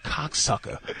fucking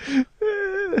cocksucker.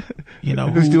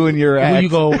 Who's doing your act? Who you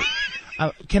go,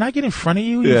 can I get in front of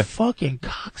you? You fucking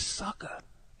cocksucker.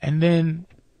 And then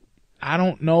I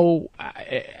don't know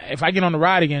if I get on the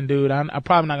ride again, dude. I'm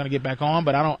probably not gonna get back on,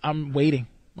 but I'm waiting.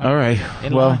 All right.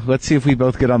 Well, let's see if we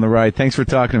both get on the ride. Thanks for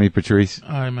talking to me, Patrice.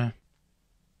 All right, man.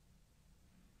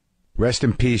 Rest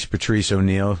in peace, Patrice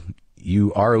O'Neal.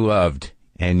 You are loved,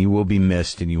 and you will be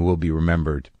missed, and you will be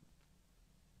remembered.